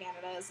thing in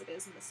Canada as it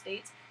is in the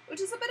States,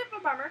 which is a bit of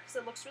a bummer because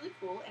it looks really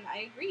cool, and I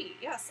agree.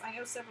 Yes, I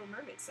know several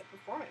mermaids that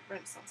perform at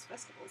Renaissance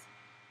festivals.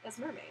 as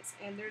mermaids.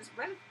 And there's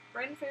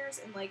Ren fairs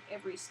in like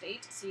every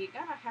state, so you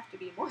gotta have to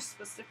be more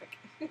specific.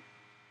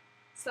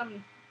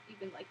 Some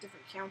even like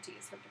different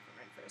counties have different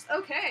Ren fairs.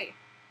 Okay,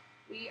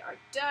 we are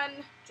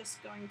done.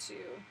 Just going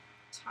to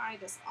tie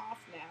this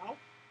off now.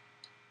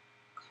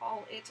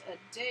 Call it a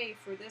day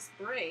for this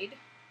braid.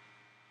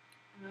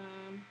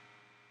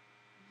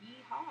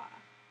 Yeehaw.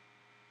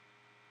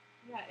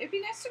 Yeah, it'd be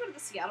nice to go to the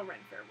Seattle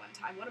Ren Fair one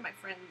time. One of my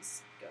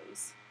friends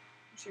goes.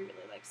 She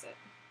really likes it.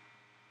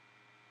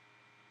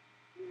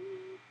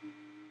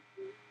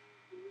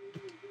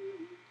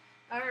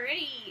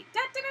 Alrighty.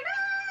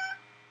 Da-da-da-da!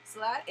 So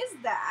that is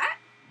that.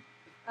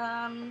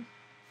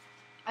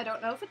 I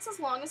don't know if it's as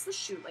long as the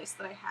shoelace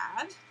that I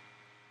had.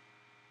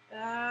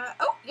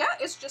 Oh, yeah,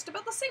 it's just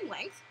about the same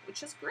length,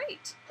 which is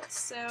great.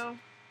 So,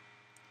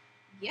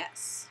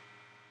 yes.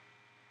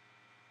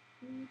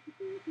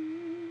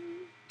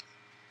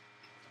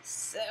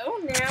 So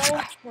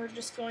now we're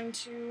just going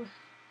to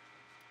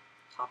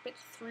pop it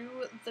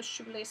through the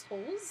shoelace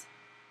holes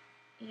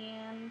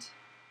and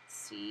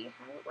see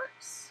how it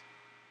works.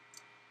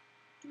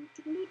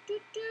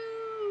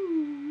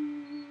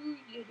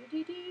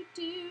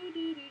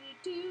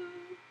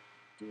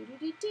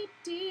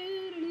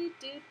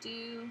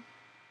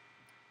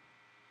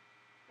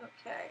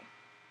 Okay.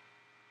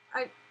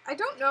 I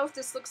don't know if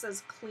this looks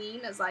as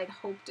clean as I'd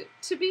hoped it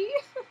to be.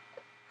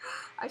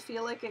 I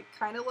feel like it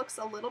kind of looks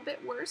a little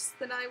bit worse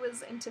than I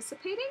was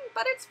anticipating,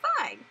 but it's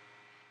fine.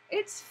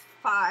 It's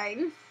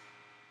fine.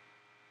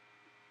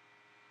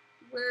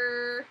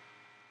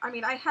 I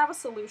mean, I have a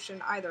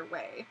solution either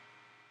way.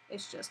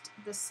 It's just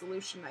this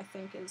solution, I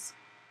think, is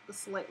the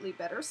slightly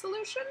better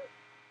solution,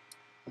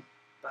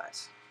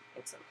 but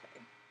it's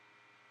okay.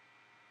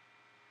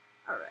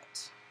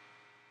 Alright.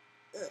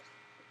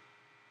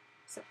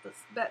 Except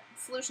that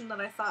solution that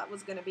I thought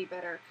was going to be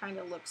better kind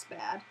of looks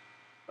bad,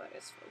 but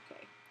it's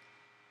okay.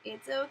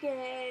 It's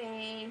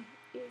okay.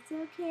 It's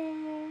okay.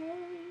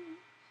 Alright.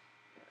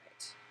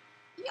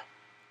 Yep.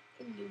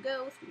 And you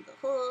go through the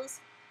holes.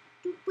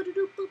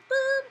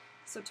 Doop-a-doop-a-boop.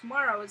 So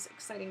tomorrow is an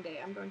exciting day.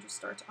 I'm going to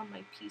start on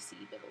my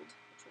PC build,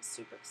 which is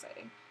super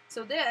exciting.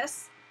 So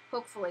this,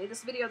 hopefully,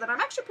 this video that I'm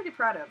actually pretty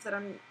proud of, that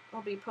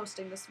I'll be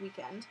posting this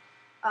weekend,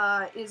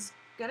 is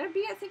gonna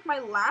be, I think, my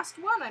last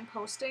one I'm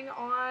posting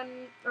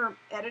on, or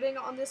editing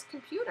on this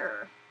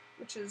computer,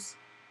 which is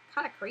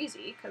kind of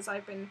crazy, because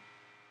I've been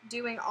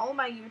doing all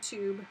my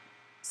YouTube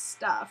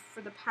stuff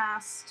for the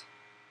past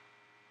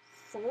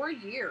 4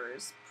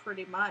 years,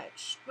 pretty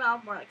much.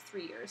 Well, more like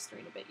 3 years, 3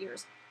 and a bit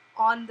years,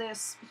 on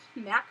this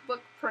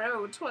MacBook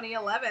Pro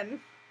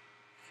 2011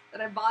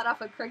 that I bought off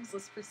of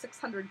Craigslist for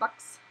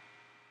 $600.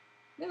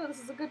 No, this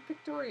is a good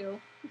pictorial.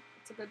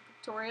 It's a good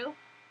pictorial.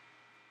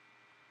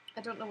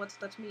 I don't know what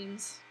that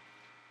means,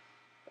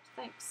 but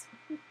thanks.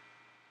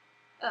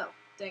 Oh,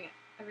 dang it.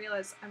 I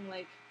realize I'm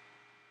like,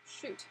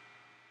 shoot.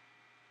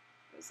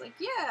 I was like,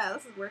 yeah,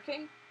 this is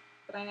working,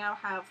 but I now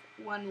have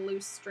one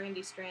loose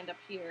strandy strand up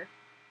here.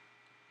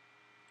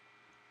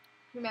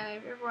 Hey man,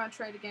 if you ever want to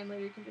try it again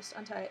later, you can just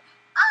untie it.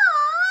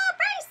 Aw,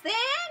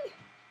 Bryson!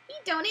 He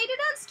donated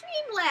on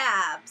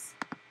Streamlabs!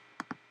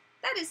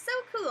 That is so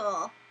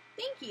cool.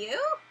 Thank you.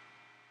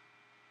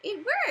 It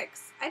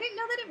works. I didn't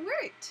know that it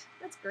worked.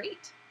 That's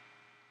great.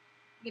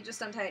 You can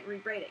just untie it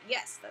and rebraid it.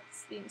 Yes,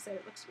 that's being said.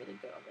 It looks really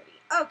good already.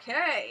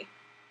 Okay.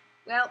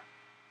 Well.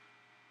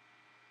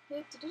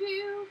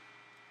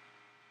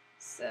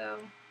 So,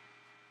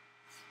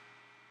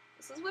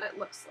 this is what it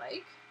looks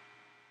like.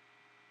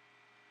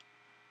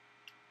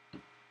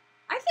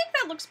 I think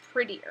that looks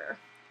prettier.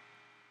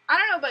 I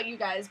don't know about you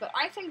guys, but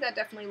I think that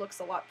definitely looks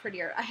a lot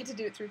prettier. I had to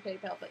do it through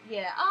PayPal, but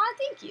yeah.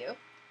 Thank you.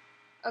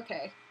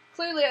 Okay.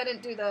 Clearly I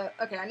didn't do the...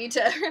 Okay, I need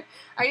to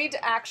I need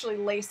to actually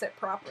lace it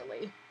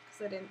properly,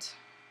 because I didn't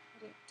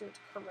do it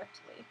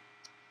correctly.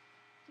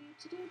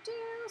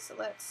 So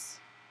let's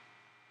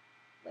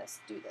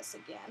do this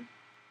again.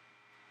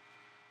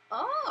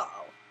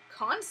 Oh,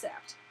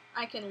 concept.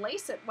 I can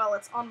lace it while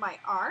it's on my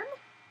arm,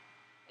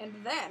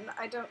 and then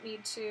I don't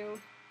need to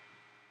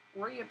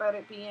worry about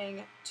it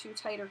being too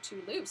tight or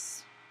too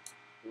loose.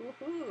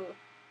 Woohoo!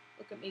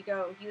 Look at me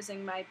go,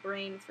 using my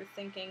brain for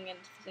thinking and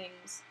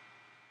things.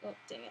 Oh,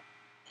 dang it.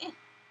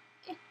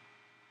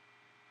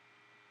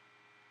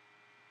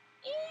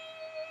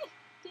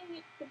 Dang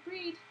it, the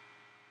braid.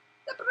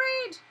 The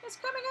braid is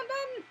coming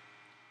undone!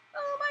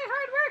 Oh, my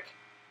hard work!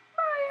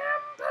 My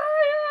empire!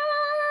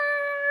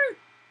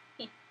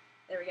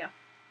 There we go.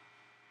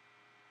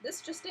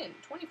 This just in,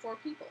 24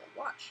 people.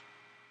 Watch.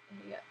 And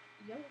you got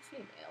young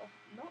female,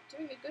 not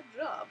doing a good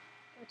job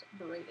at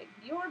braiding.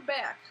 You're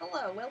back.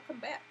 Hello, welcome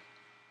back.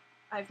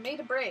 I've made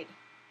a braid.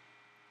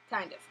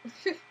 Kind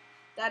of.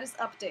 That is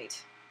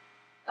update.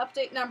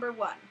 Update number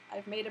 1.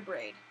 I've made a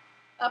braid.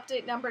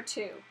 Update number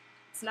 2.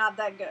 It's not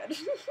that good.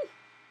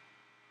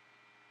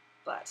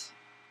 But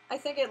I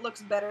think it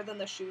looks better than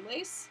the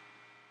shoelace.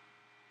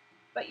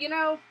 But you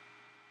know...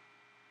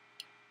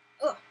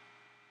 Ugh.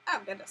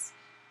 Oh, goodness.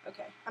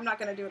 Okay, I'm not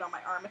going to do it on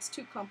my arm. It's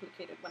too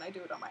complicated when I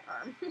do it on my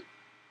arm.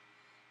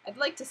 I'd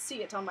like to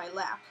see it on my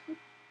lap.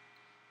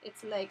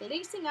 It's like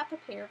lacing up a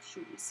pair of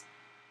shoes.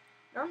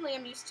 Normally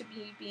I'm used to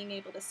being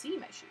able to see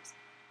my shoes.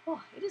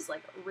 Oh, it is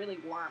like really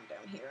warm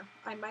down here.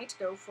 I might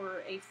go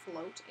for a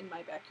float in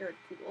my backyard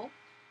pool.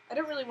 I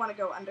don't really want to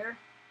go under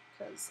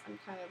because I'm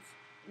kind of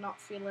not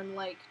feeling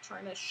like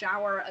trying to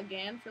shower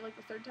again for like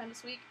the 3rd time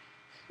this week.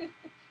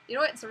 You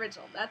know what? It's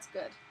original. That's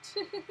good.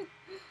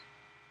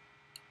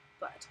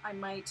 But I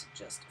might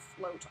just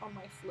float on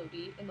my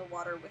floaty in the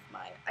water with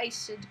my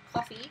iced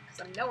coffee because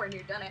I'm nowhere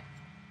near done it.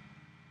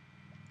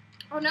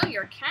 Oh no,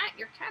 your cat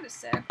is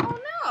sick. Oh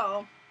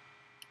no!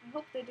 I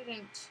hope they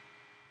didn't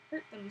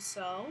hurt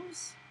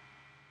themselves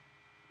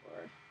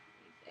or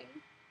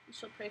anything. We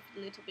shall pray for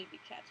the little baby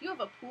cat. You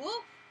have a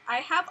pool? I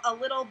have a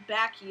little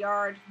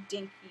backyard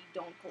dinky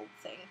donkle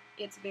thing.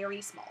 It's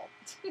very small.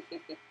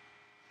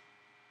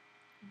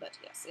 But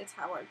yes, it's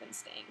how I've been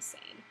staying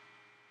sane.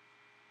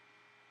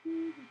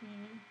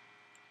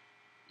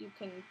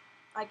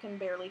 I can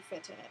barely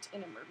fit in it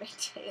in a mermaid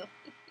tail.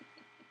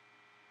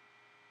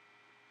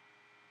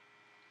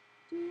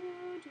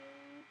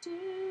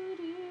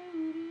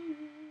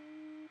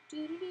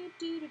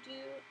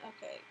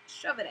 Okay,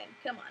 shove it in.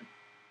 Come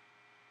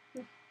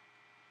on.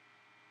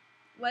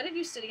 What did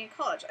you study in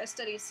college? I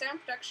studied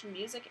sound production,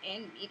 music,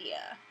 and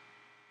media.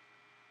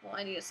 Well,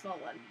 I need a small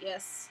one.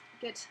 Yes.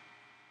 Get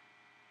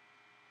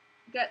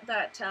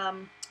that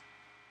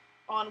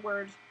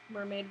Onward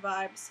mermaid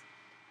vibes.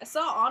 I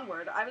saw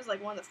Onward. I was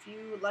like one of the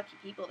few lucky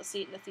people to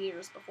see it in the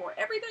theaters before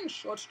everything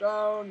shut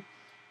down.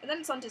 And then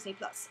it's on Disney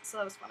Plus, so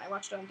that was fun. I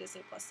watched it on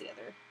Disney Plus the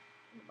other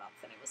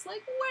month, and it was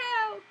like,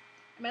 wow!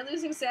 Am I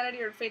losing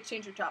sanity or did fate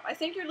change your top? I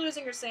think you're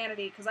losing your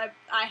sanity, because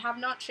I have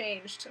not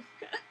changed.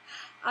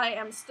 I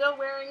am still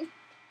wearing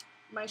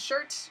my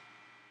shirt,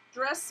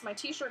 dress, my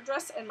t-shirt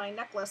dress, and my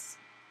necklace,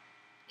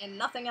 and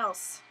nothing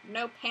else.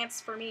 No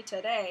pants for me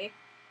today.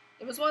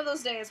 It was one of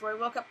those days where I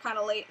woke up kind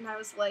of late, and I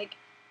was like,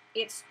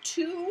 it's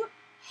too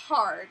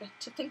hard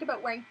to think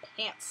about wearing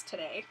pants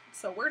today,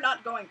 so we're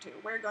not going to.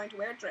 We're going to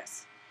wear a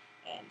dress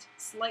and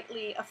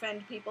slightly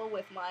offend people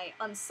with my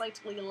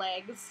unsightly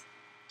legs.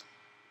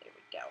 There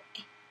we go.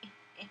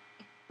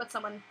 But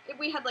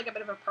we had like a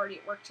bit of a party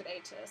at work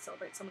today to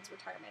celebrate someone's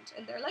retirement,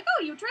 and they're like,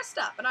 oh, you dressed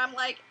up, and I'm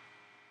like,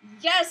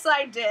 yes,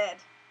 I did.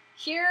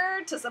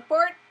 Here to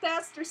support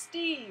Pastor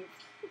Steve.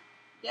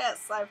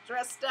 Yes, I've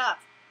dressed up.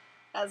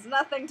 Has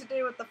nothing to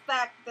do with the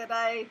fact that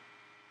I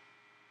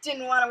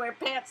didn't want to wear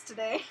pants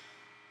today.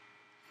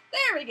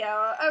 There we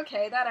go.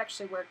 Okay, that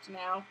actually worked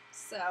now.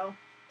 So,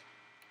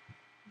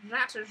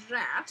 that is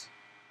that.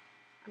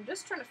 I'm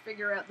just trying to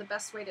figure out the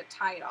best way to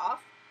tie it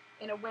off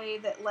in a way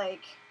that,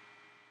 like,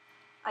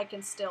 I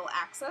can still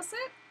access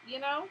it, you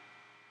know?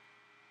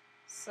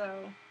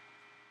 So,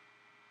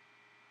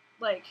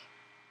 like,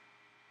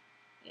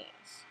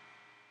 yes.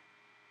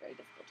 Very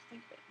difficult to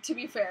think of it. To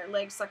be fair,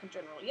 legs suck in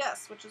general,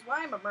 yes, which is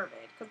why I'm a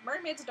mermaid, because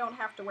mermaids don't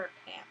have to wear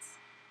pants.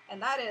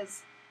 And that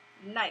is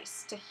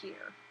nice to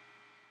hear.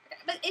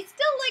 But it's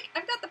still, like,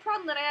 I've got the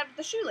problem that I have with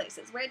the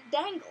shoelaces, where it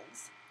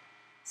dangles.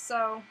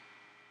 So,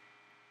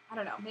 I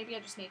don't know, maybe I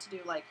just need to do,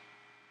 like,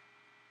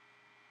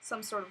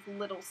 some sort of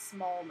little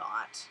small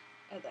knot,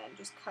 and then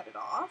just cut it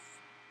off,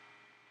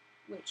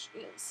 which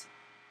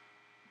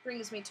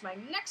brings me to my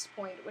next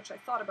point, which I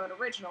thought about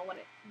original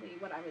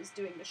when I was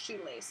doing the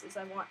shoelace, is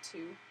I want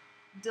to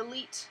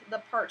delete the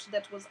part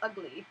that was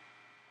ugly,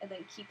 and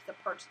then keep the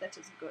part that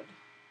is good.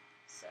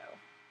 So,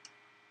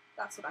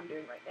 that's what I'm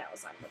doing right now,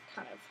 is I'm like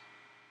kind of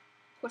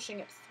pushing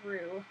it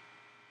through,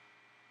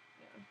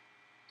 you know,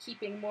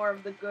 keeping more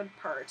of the good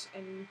part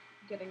and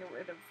getting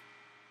rid of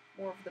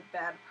more of the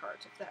bad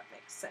part, if that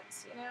makes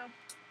sense, you know?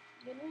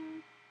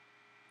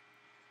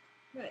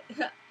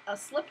 A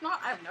slip knot?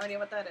 I have no idea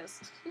what that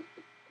is.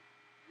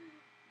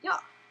 Yeah.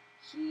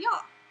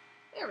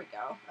 There we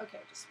go. Okay,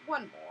 just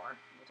one more.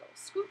 Little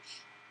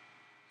scooch.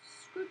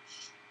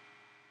 Scooch.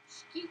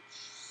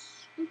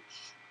 Scooch.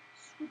 Scooch.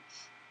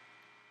 Scooch.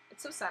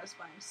 It's so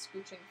satisfying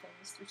scooching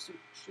things through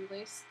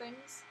shoelace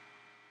things.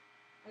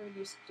 I would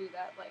used to do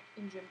that, like,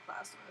 in gym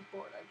class when I was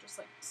bored. I'd just,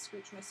 like,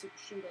 scooch my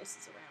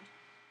shoelaces around.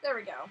 There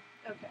we go.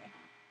 Okay.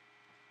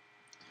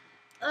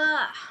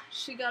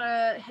 She got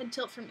a head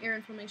tilt from ear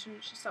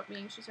inflammation. She stopped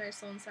being. She's very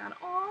slow and sad.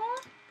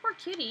 Aw, poor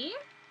kitty.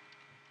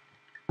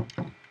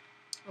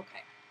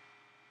 Okay.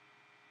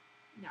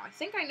 Now, I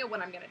think I know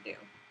what I'm gonna do.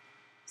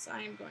 So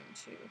I am going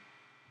to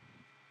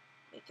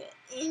make it.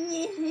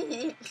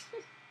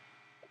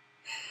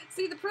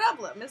 See, the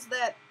problem is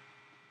that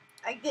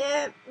I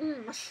get...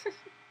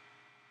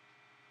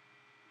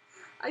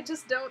 I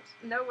just don't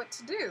know what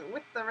to do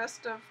with the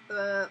rest of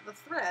the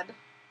thread.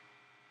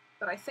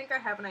 But I think I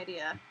have an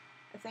idea.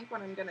 I think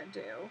what I'm gonna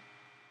do...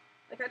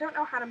 Like, I don't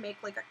know how to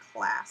make, like, a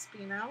clasp,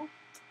 you know?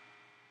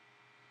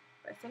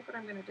 But I think what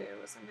I'm gonna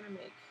do is I'm gonna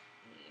make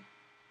a...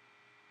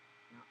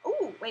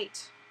 Oh,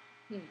 wait.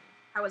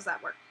 How does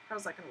that work? How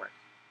is that gonna work?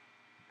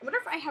 I wonder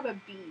if I have a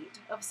bead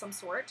of some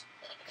sort,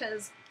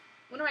 because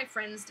one of my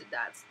friends did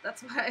that.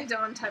 That's why I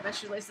don't untie my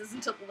shoelaces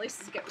until the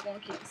laces get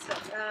wonky and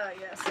stuff.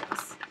 Yes.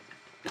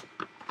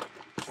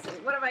 Let's see,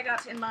 what have I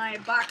got in my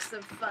box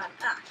of fun?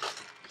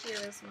 Here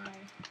is my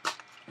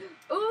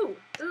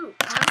ooh,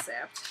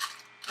 concept.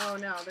 Oh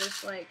no,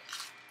 there's like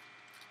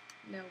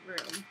no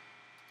room.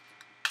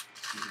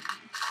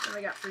 What do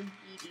I got for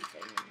beady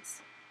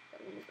things?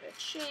 Got a little bit of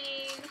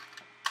chain.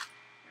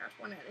 Got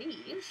one of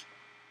these.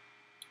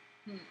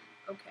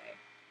 Okay.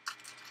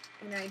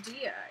 An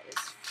idea is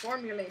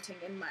formulating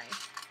in my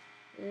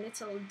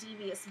little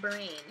devious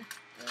brain.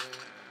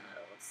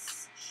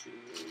 Let's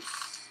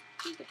choose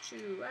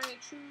Pikachu. I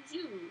choose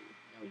you.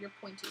 No, you're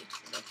pointy.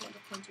 I don't want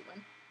a pointy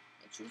one.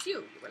 I choose you.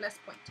 You were less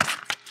pointy.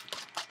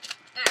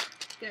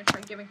 Gonna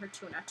try giving her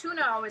tuna.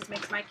 Tuna always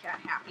makes my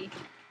cat happy.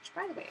 Which,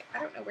 by the way, I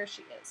don't know where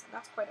she is, and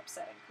that's quite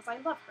upsetting because I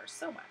love her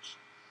so much.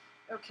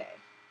 Okay,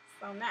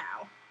 so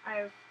now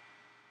I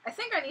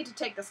think I need to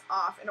take this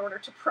off in order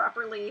to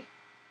properly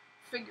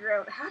figure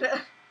out how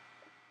to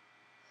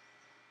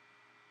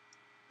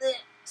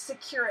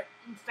secure it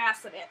and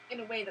fasten it in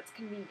a way that's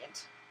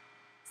convenient.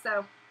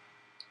 So,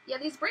 yeah,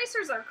 these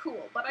bracers are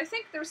cool, but I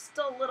think there's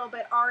still a little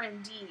bit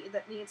R&D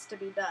that needs to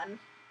be done,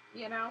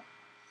 you know,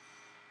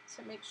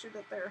 to make sure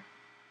that they're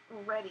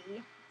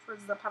ready for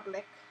the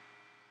public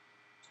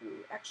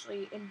to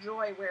actually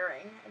enjoy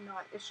wearing and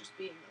not it's just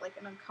being like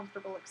an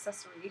uncomfortable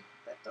accessory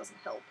that doesn't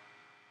help.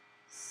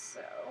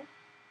 So,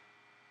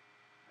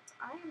 what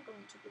I am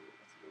going to do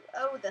with you.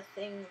 Oh, the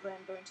things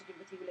I'm going to do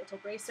with you, little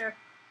bracer.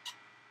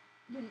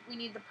 We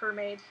need the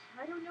permaid.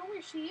 I don't know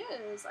where she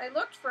is. I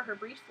looked for her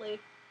briefly.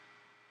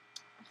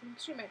 I think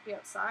she might be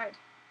outside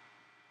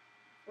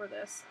for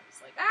this. I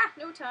was like, ah,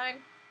 no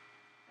time.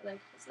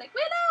 It's like,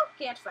 Willow!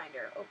 Can't find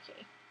her.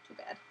 Okay, too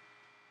bad.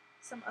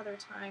 Some other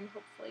time,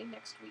 hopefully,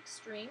 next week's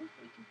stream,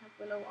 we can have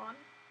Willow on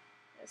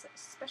as a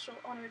special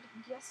honored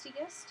guesty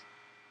guest.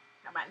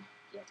 Come on,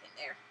 get in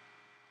there.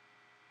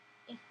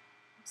 I'm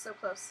so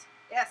close.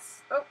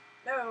 Yes! Oh,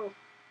 no!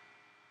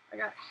 I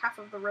got half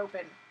of the rope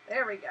in.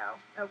 There we go.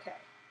 Okay.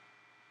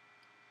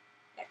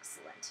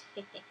 Excellent.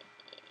 So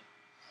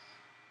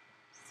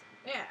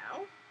now,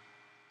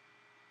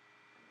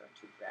 I'm going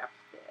to wrap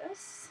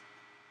this.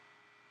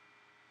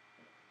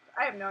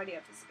 I have no idea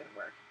if this is going to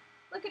work.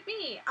 Look at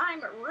me!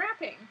 I'm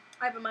wrapping!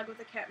 I have a mug with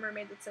a cat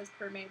mermaid that says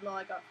Permaid Law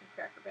I got from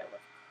Cracker Barrel, of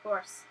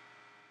course.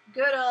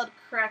 Good old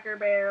Cracker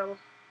Barrel,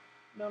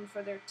 known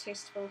for their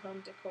tasteful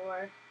home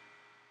decor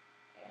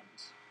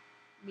and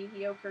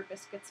mediocre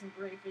biscuits and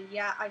gravy.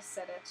 Yeah, I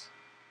said it.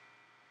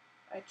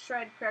 I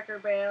tried Cracker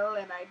Barrel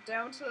and I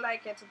don't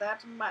like it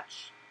that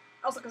much.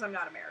 Also because I'm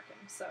not American,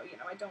 so, you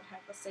know, I don't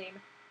have the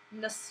same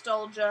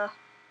nostalgia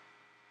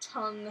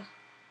tongue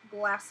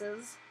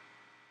glasses,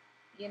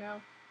 you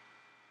know,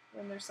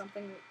 when there's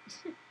something...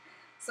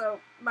 So,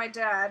 my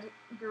dad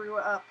grew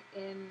up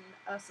in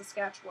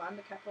Saskatchewan,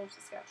 the capital of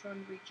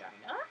Saskatchewan,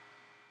 Regina,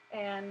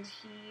 and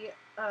he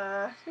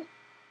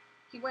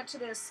went to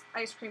this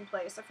ice cream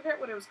place. I forget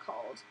what it was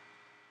called,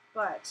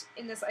 but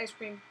in this ice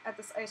cream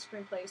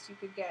place, you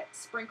could get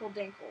sprinkle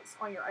dinkles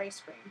on your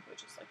ice cream,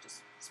 which is like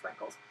just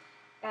sprinkles.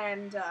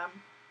 And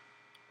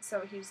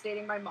so he was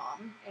dating my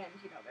mom, and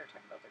you know they're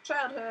talking about their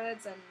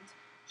childhoods, and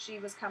she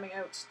was coming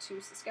out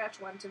to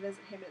Saskatchewan to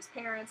visit him and his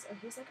parents, and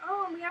he's like,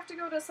 oh, and we have to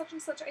go to such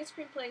and such ice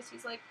cream place.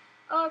 He's like,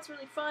 oh, it's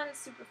really fun, it's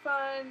super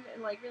fun,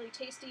 and like really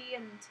tasty,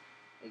 and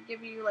they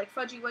give you like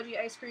fudgy wudgy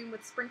ice cream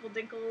with sprinkled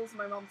dinkles.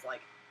 My mom's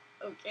like,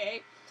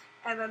 okay.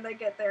 And then they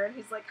get there, and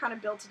he's like kind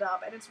of built it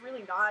up, and it's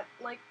really not,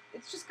 like,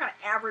 it's just kind of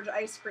average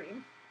ice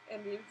cream.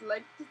 And he's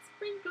like,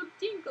 sprinkled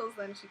dinkles.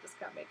 Then she just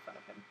kind of made fun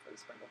of him for the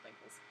sprinkled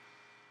dinkles.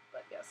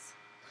 But yes,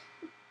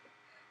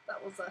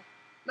 that was a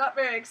not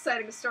very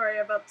exciting story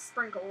about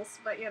sprinkles,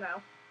 but you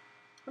know,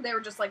 they were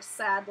just like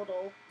sad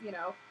little, you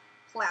know,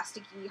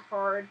 plasticky,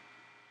 hard,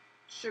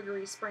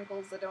 sugary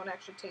sprinkles that don't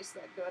actually taste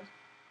that good.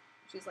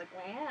 She's like,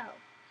 wow.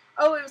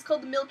 Oh, it was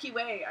called the Milky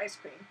Way ice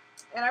cream.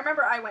 And I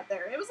remember I went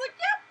there. It was like,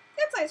 yep,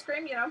 it's ice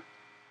cream, you know.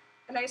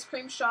 An ice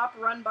cream shop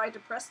run by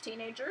depressed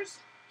teenagers.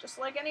 Just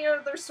like any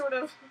other sort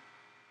of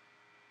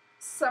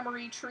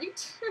summery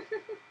treat.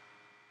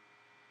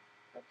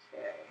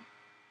 Okay.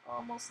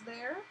 Almost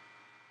there.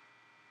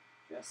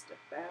 Just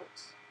about.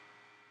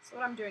 So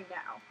what I'm doing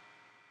now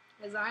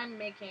is I'm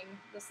making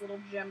this little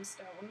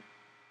gemstone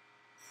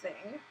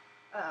thing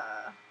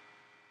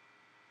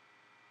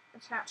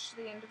attached to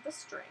the end of the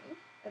string,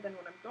 and then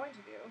what I'm going to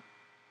do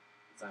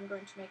is I'm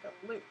going to make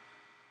a loop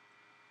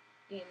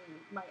in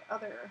my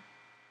other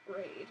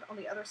braid on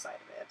the other side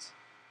of it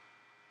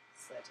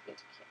so that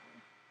it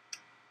can...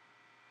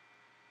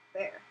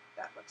 There.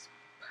 That looks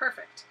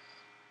perfect.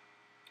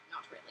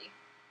 Not really,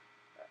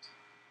 but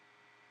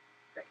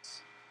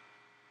great.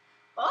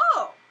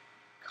 Oh!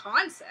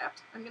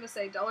 Concept. I'm gonna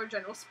say Dollar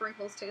General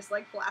sprinkles taste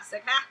like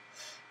plastic. Ha!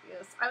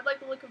 Yes. I would like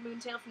the look of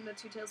Moontail from the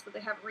Two Tails, but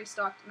they haven't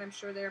restocked, and I'm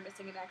sure they're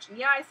missing in action.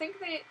 Yeah, I think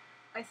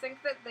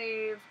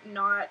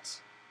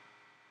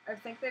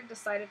they've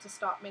decided to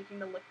stop making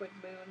the Liquid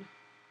Moon,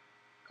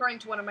 according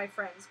to one of my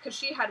friends, because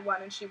she had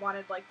one and she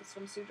wanted, like, the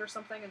swimsuit or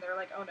something, and they're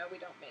like, oh no, we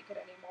don't make it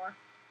anymore.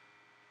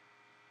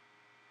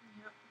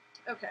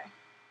 Yep. Okay.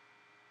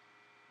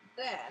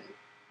 Then,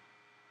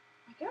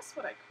 I guess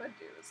what I could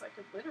do is I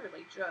could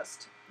literally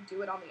just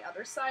do it on the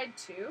other side,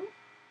 too.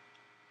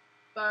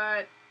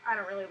 But I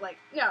don't really like,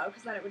 no,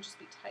 because then it would just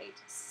be tight.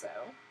 So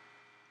I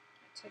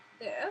take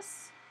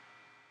this,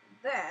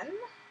 then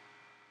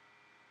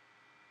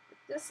with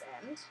this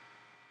end,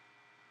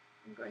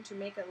 I'm going to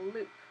make a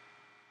loop.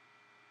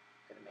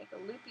 I'm going to make a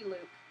loopy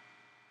loop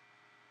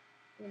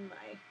in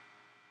my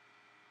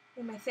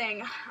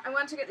thing. I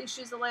wanted to get these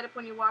shoes to light up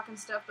when you walk and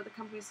stuff, but the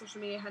company's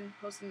social media hadn't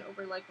posted in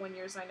over like 1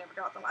 year, so I never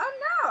got them. Oh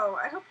no!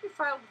 I hope you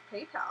filed with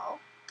PayPal.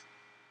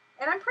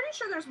 And I'm pretty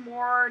sure there's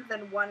more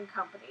than one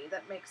company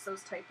that makes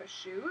those type of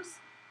shoes,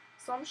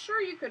 so I'm sure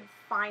you could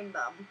find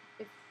them,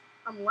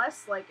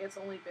 unless like it's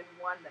only been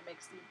one that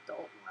makes the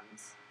adult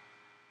ones.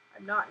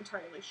 I'm not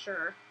entirely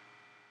sure.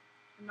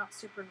 I'm not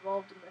super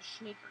involved in the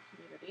sneaker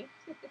community.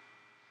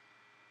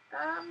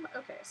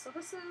 Okay, so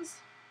this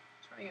is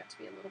turning out to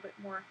be a little bit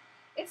more.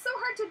 It's so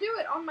hard to do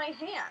it on my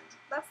hand.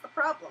 That's the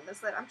problem, is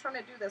that I'm trying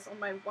to do this on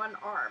my one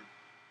arm,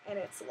 and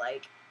it's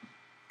like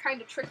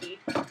kind of tricky.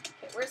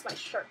 Okay, where's my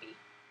Sharpie?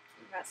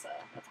 That's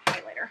a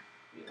highlighter.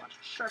 We want a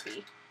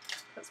Sharpie,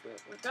 because we're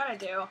gonna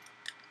do.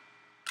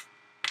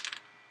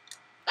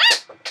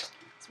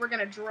 So we're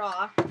gonna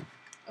draw.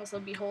 Also,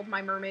 behold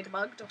my mermaid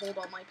mug to hold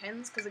all my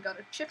pens, because it got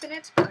a chip in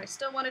it, but I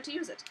still wanted to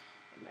use it.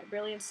 And my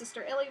brilliant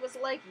sister Ellie was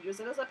like, use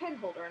it as a pen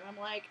holder, and I'm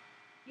like,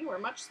 you are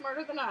much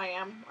smarter than I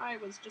am. I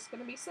was just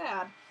going to be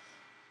sad.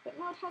 But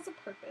now it has a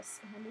purpose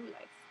and a new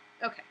life.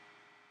 Okay.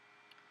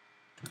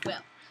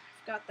 Well,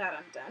 I've got that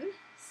undone.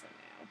 So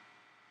now I'm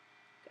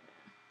going to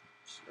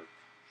slurp,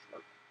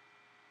 slurp,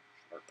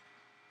 slurp.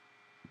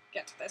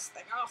 Get this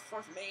thing off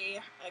of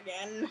me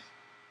again.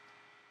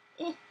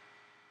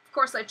 Of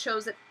course, I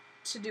chose it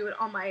to do it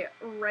on my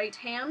right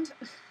hand.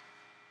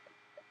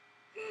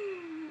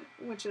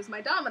 Which is my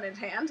dominant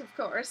hand, of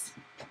course.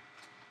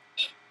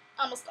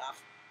 Almost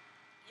off.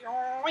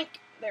 Yoink!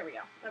 There we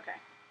go. Okay.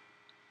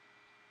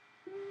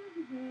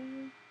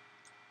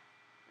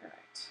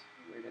 Alright.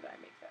 Where did I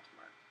make that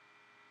mark?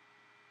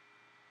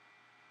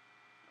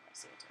 Oh, I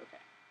see it.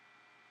 Okay.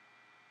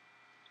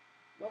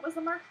 What was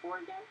the mark for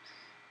again?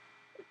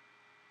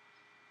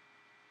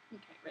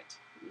 Okay, right.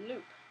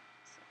 Loop.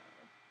 So.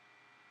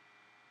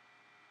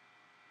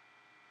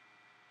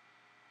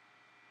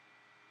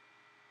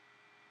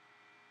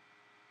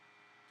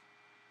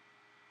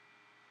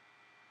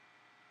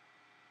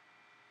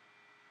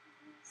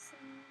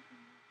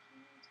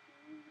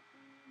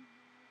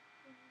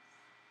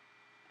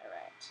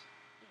 Alright,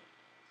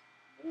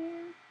 and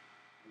there.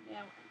 And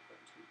now I'm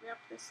going to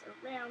wrap this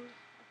around a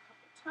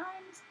couple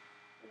times,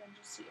 and then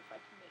just see if I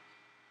can make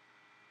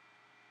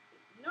a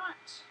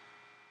knot.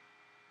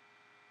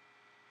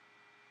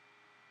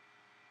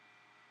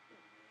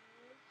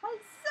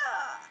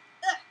 Huzzah!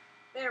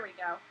 There we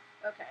go.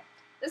 Okay.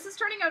 This is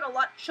turning out a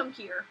lot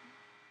chunkier.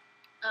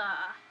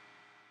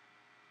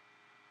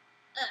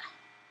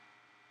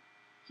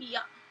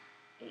 Yeah.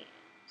 And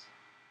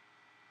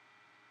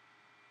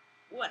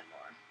one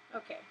more.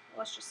 Okay, well,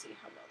 let's just see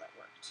how well that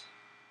worked.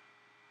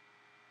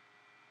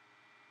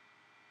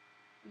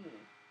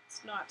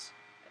 It's not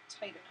a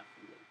tight enough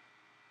loop.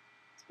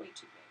 It's way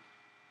too big.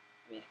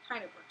 I mean, it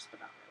kind of works, but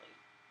not really.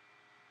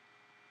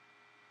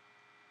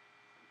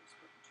 I'm just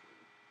going to...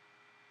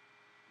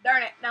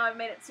 Darn it, now I've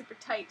made it super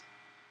tight.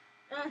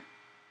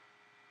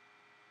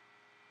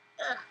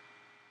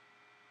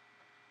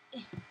 If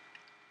you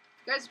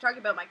guys are talking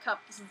about my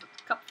cup, this is a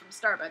cup from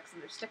Starbucks,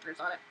 and there's stickers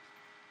on it.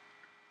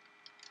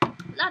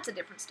 Lots of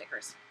different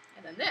stickers.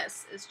 And then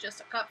this is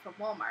just a cup from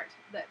Walmart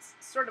that's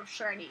sort of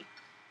shiny.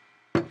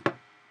 Have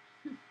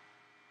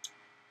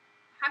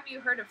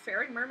you heard of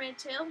Fairy Mermaid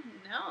Tale?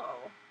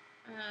 No.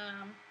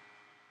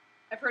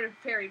 I've heard of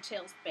Fairy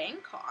Tales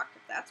Bangkok,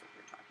 if that's what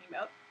you're talking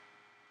about.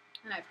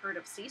 And I've heard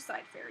of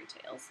Seaside Fairy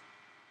Tales.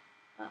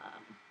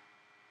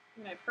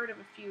 And I've heard of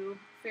a few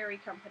fairy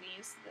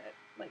companies that,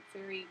 like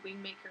fairy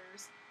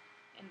wingmakers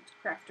and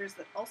crafters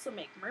that also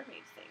make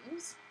mermaid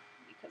things.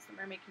 Because the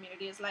mermaid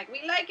community is like,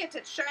 we like it,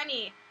 it's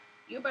shiny,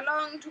 you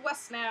belong to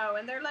us now.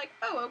 And they're like,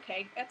 oh,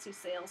 okay, Etsy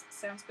sales,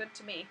 sounds good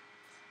to me.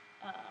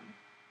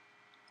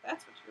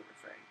 That's what you're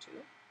referring to.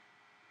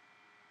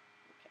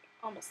 Okay,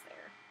 almost there.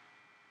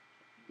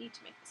 Okay, I need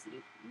to make this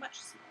loop much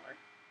smaller.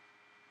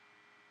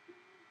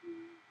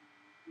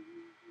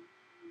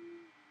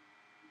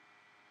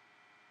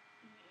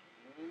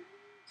 And I'm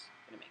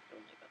going to make it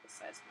only about the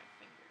size of my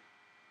finger.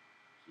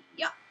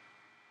 Yeah.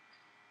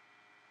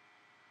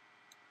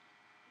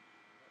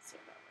 Let's see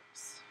how that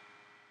works.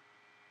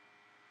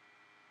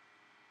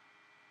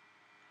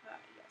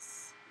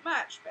 Yes,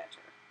 much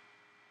better.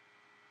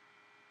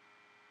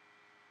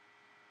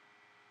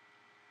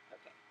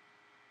 Okay,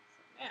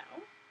 so now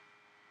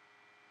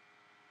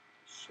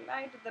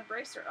slide the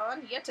bracer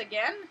on yet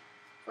again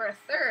for a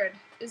third.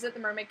 Is it the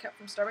mermaid cup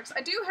from Starbucks?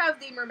 I do have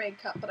the mermaid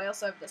cup, but I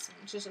also have this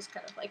one, which is just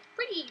kind of like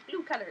pretty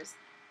blue colors.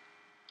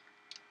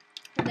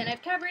 And then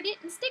I've covered it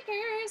in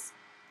stickers,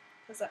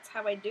 because that's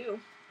how I do.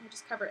 I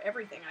just cover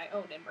everything I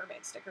own in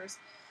mermaid stickers.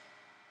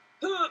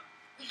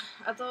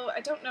 Although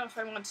I don't know if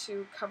I want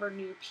to cover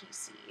new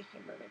PC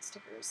in mermaid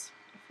stickers.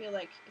 I feel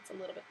like it's a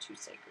little bit too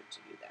sacred to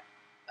do that.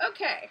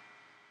 Okay,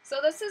 so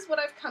this is what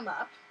I've come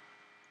up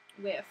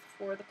with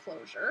for the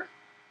closure.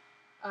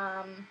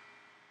 But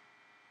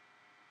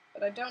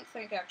I don't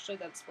think actually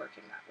that's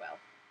working that well.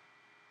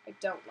 I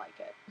don't like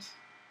it.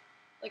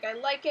 Like, I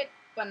like it,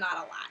 but not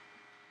a lot.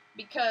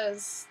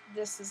 Because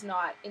this is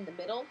not in the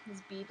middle.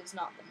 This bead is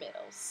not in the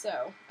middle.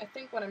 So, I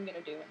think what I'm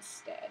going to do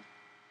instead...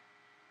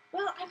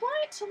 Well, I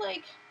want it to,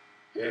 like...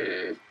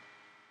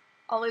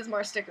 Always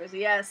more stickers,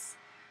 yes.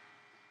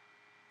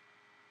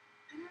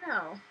 I don't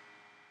know.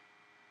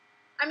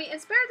 I mean,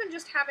 it's better than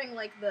just having,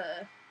 like,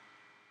 the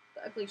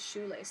ugly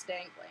shoelace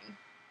dangling.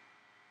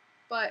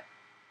 But,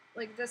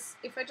 like, this,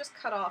 if I just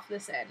cut off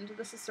this end,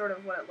 this is sort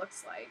of what it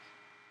looks like.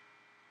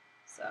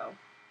 So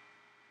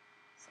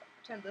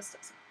pretend this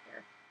doesn't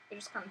appear. It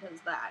just kind of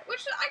does that,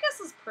 which I guess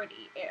is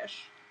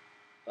pretty-ish.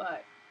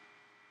 But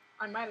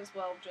I might as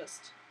well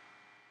just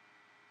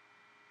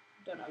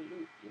done a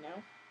loop, you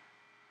know?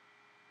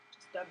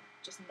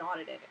 Just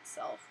knotted it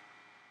itself.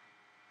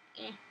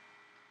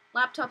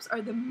 Laptops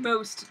are the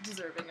most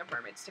deserving of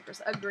mermaid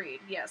stickers. Agreed.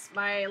 Yes,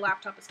 my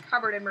laptop is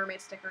covered in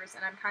mermaid stickers,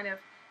 and I'm kind of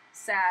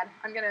sad.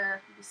 I'm gonna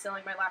be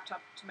selling my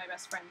laptop to my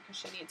best friend because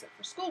she needs it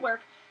for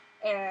schoolwork,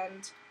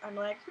 and I'm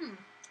like,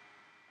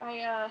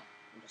 I'm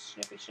just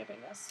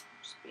snipping this.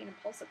 I'm just being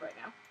impulsive right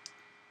now.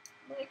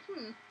 I'm like,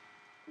 I'm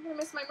gonna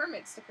miss my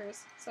mermaid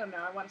stickers. So no,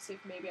 I want to see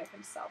if maybe I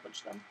can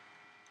salvage them.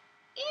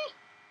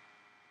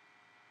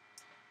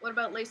 What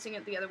about lacing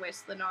it the other way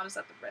so the knot is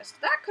at the wrist?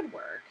 That could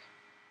work.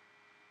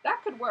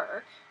 That could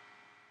work.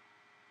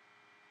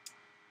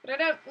 But I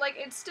don't, like,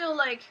 it's still,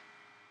 like,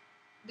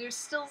 there's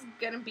still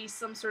gonna be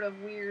some sort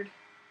of weird,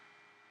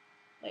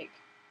 like,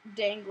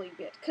 dangly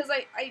bit. Because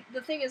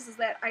the thing is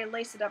that I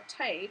lace it up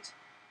tight,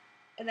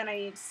 and then I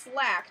need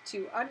slack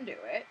to undo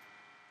it.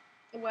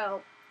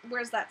 Well,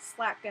 where's that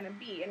slack gonna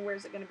be, and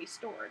where's it gonna be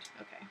stored?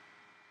 Okay.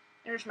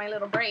 There's my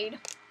little braid.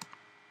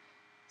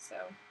 So,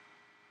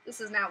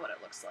 this is now what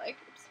it looks like.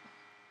 Oops.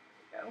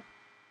 There we go.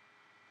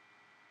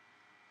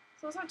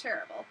 So it's not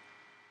terrible.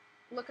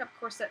 Look up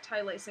corset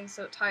tie lacing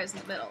so it ties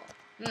in the middle.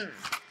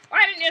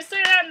 Why didn't you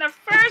say that in the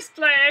first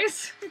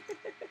place?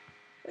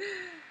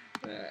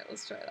 Alright,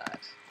 let's try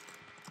that.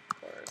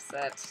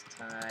 Corset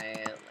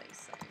tie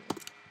lacing.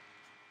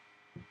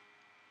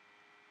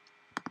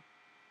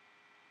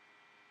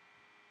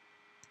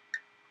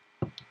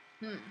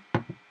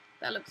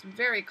 That looks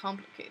very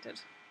complicated.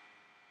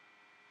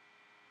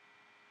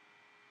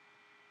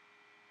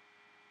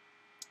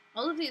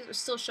 All of these are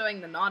still showing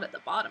the knot at the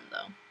bottom,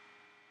 though.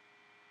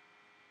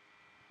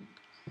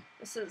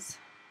 This is...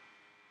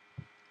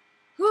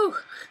 Whew!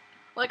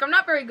 Like, I'm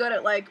not very good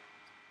at, like,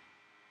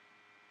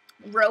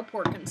 rope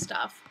work and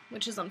stuff,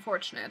 which is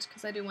unfortunate,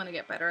 because I do want to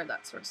get better at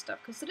that sort of stuff,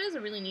 because it is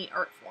a really neat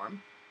art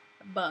form.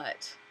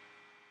 But,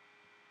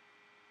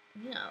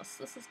 yes,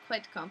 this is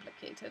quite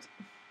complicated.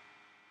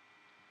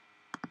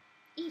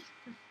 Eek.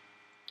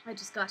 I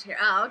just got here.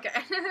 Oh,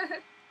 okay.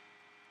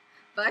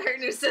 Buy her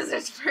new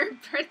scissors for her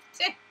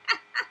birthday.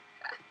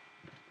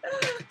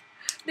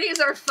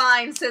 These are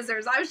fine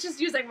scissors. I was just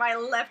using my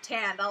left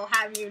hand, I'll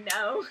have you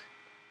know.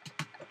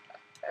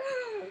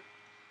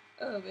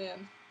 Oh,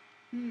 man.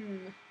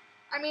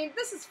 I mean,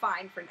 this is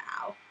fine for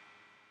now.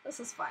 This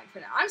is fine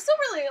for now. I'm still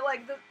really,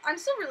 like, I'm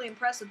still really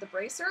impressed with the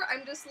bracer.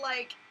 I'm just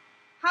like,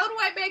 how do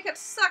I make it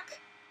suck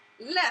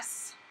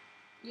less?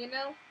 You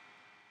know?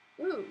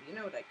 Ooh, you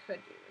know what I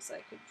could do is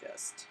I could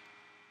just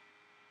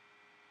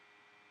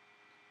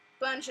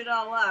bunch it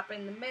all up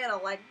in the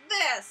middle like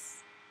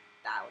this.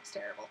 That looks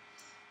terrible.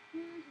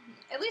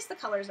 At least the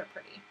colors are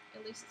pretty.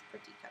 At least it's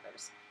pretty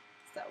colors.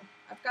 So,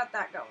 I've got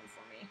that going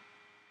for me.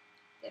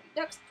 It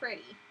looks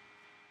pretty.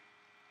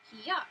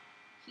 Hiya,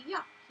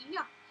 hiya,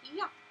 hiya,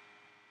 hiya.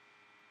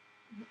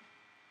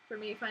 For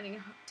me,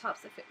 finding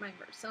tops that fit my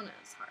persona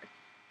is hard.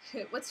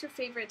 What's your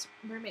favorite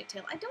mermaid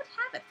tail? I don't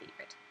have a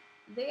favorite.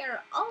 They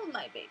are all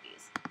my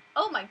babies.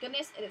 Oh my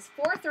goodness, it is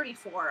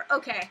 4:34.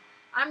 Okay,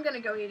 I'm gonna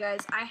go, you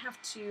guys. I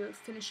have to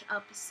finish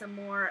up some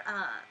more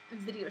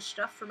video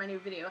stuff for my new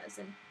video, as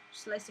in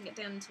slicing it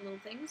down into little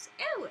things.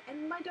 Oh,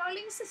 and my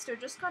darling sister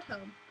just got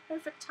home.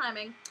 Perfect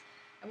timing.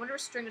 I wonder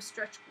if string of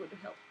stretch would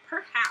help.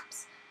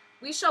 Perhaps.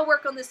 We shall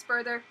work on this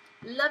further.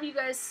 Love you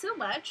guys so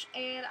much,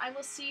 and I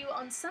will see you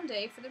on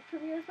Sunday for the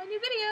premiere of my new video.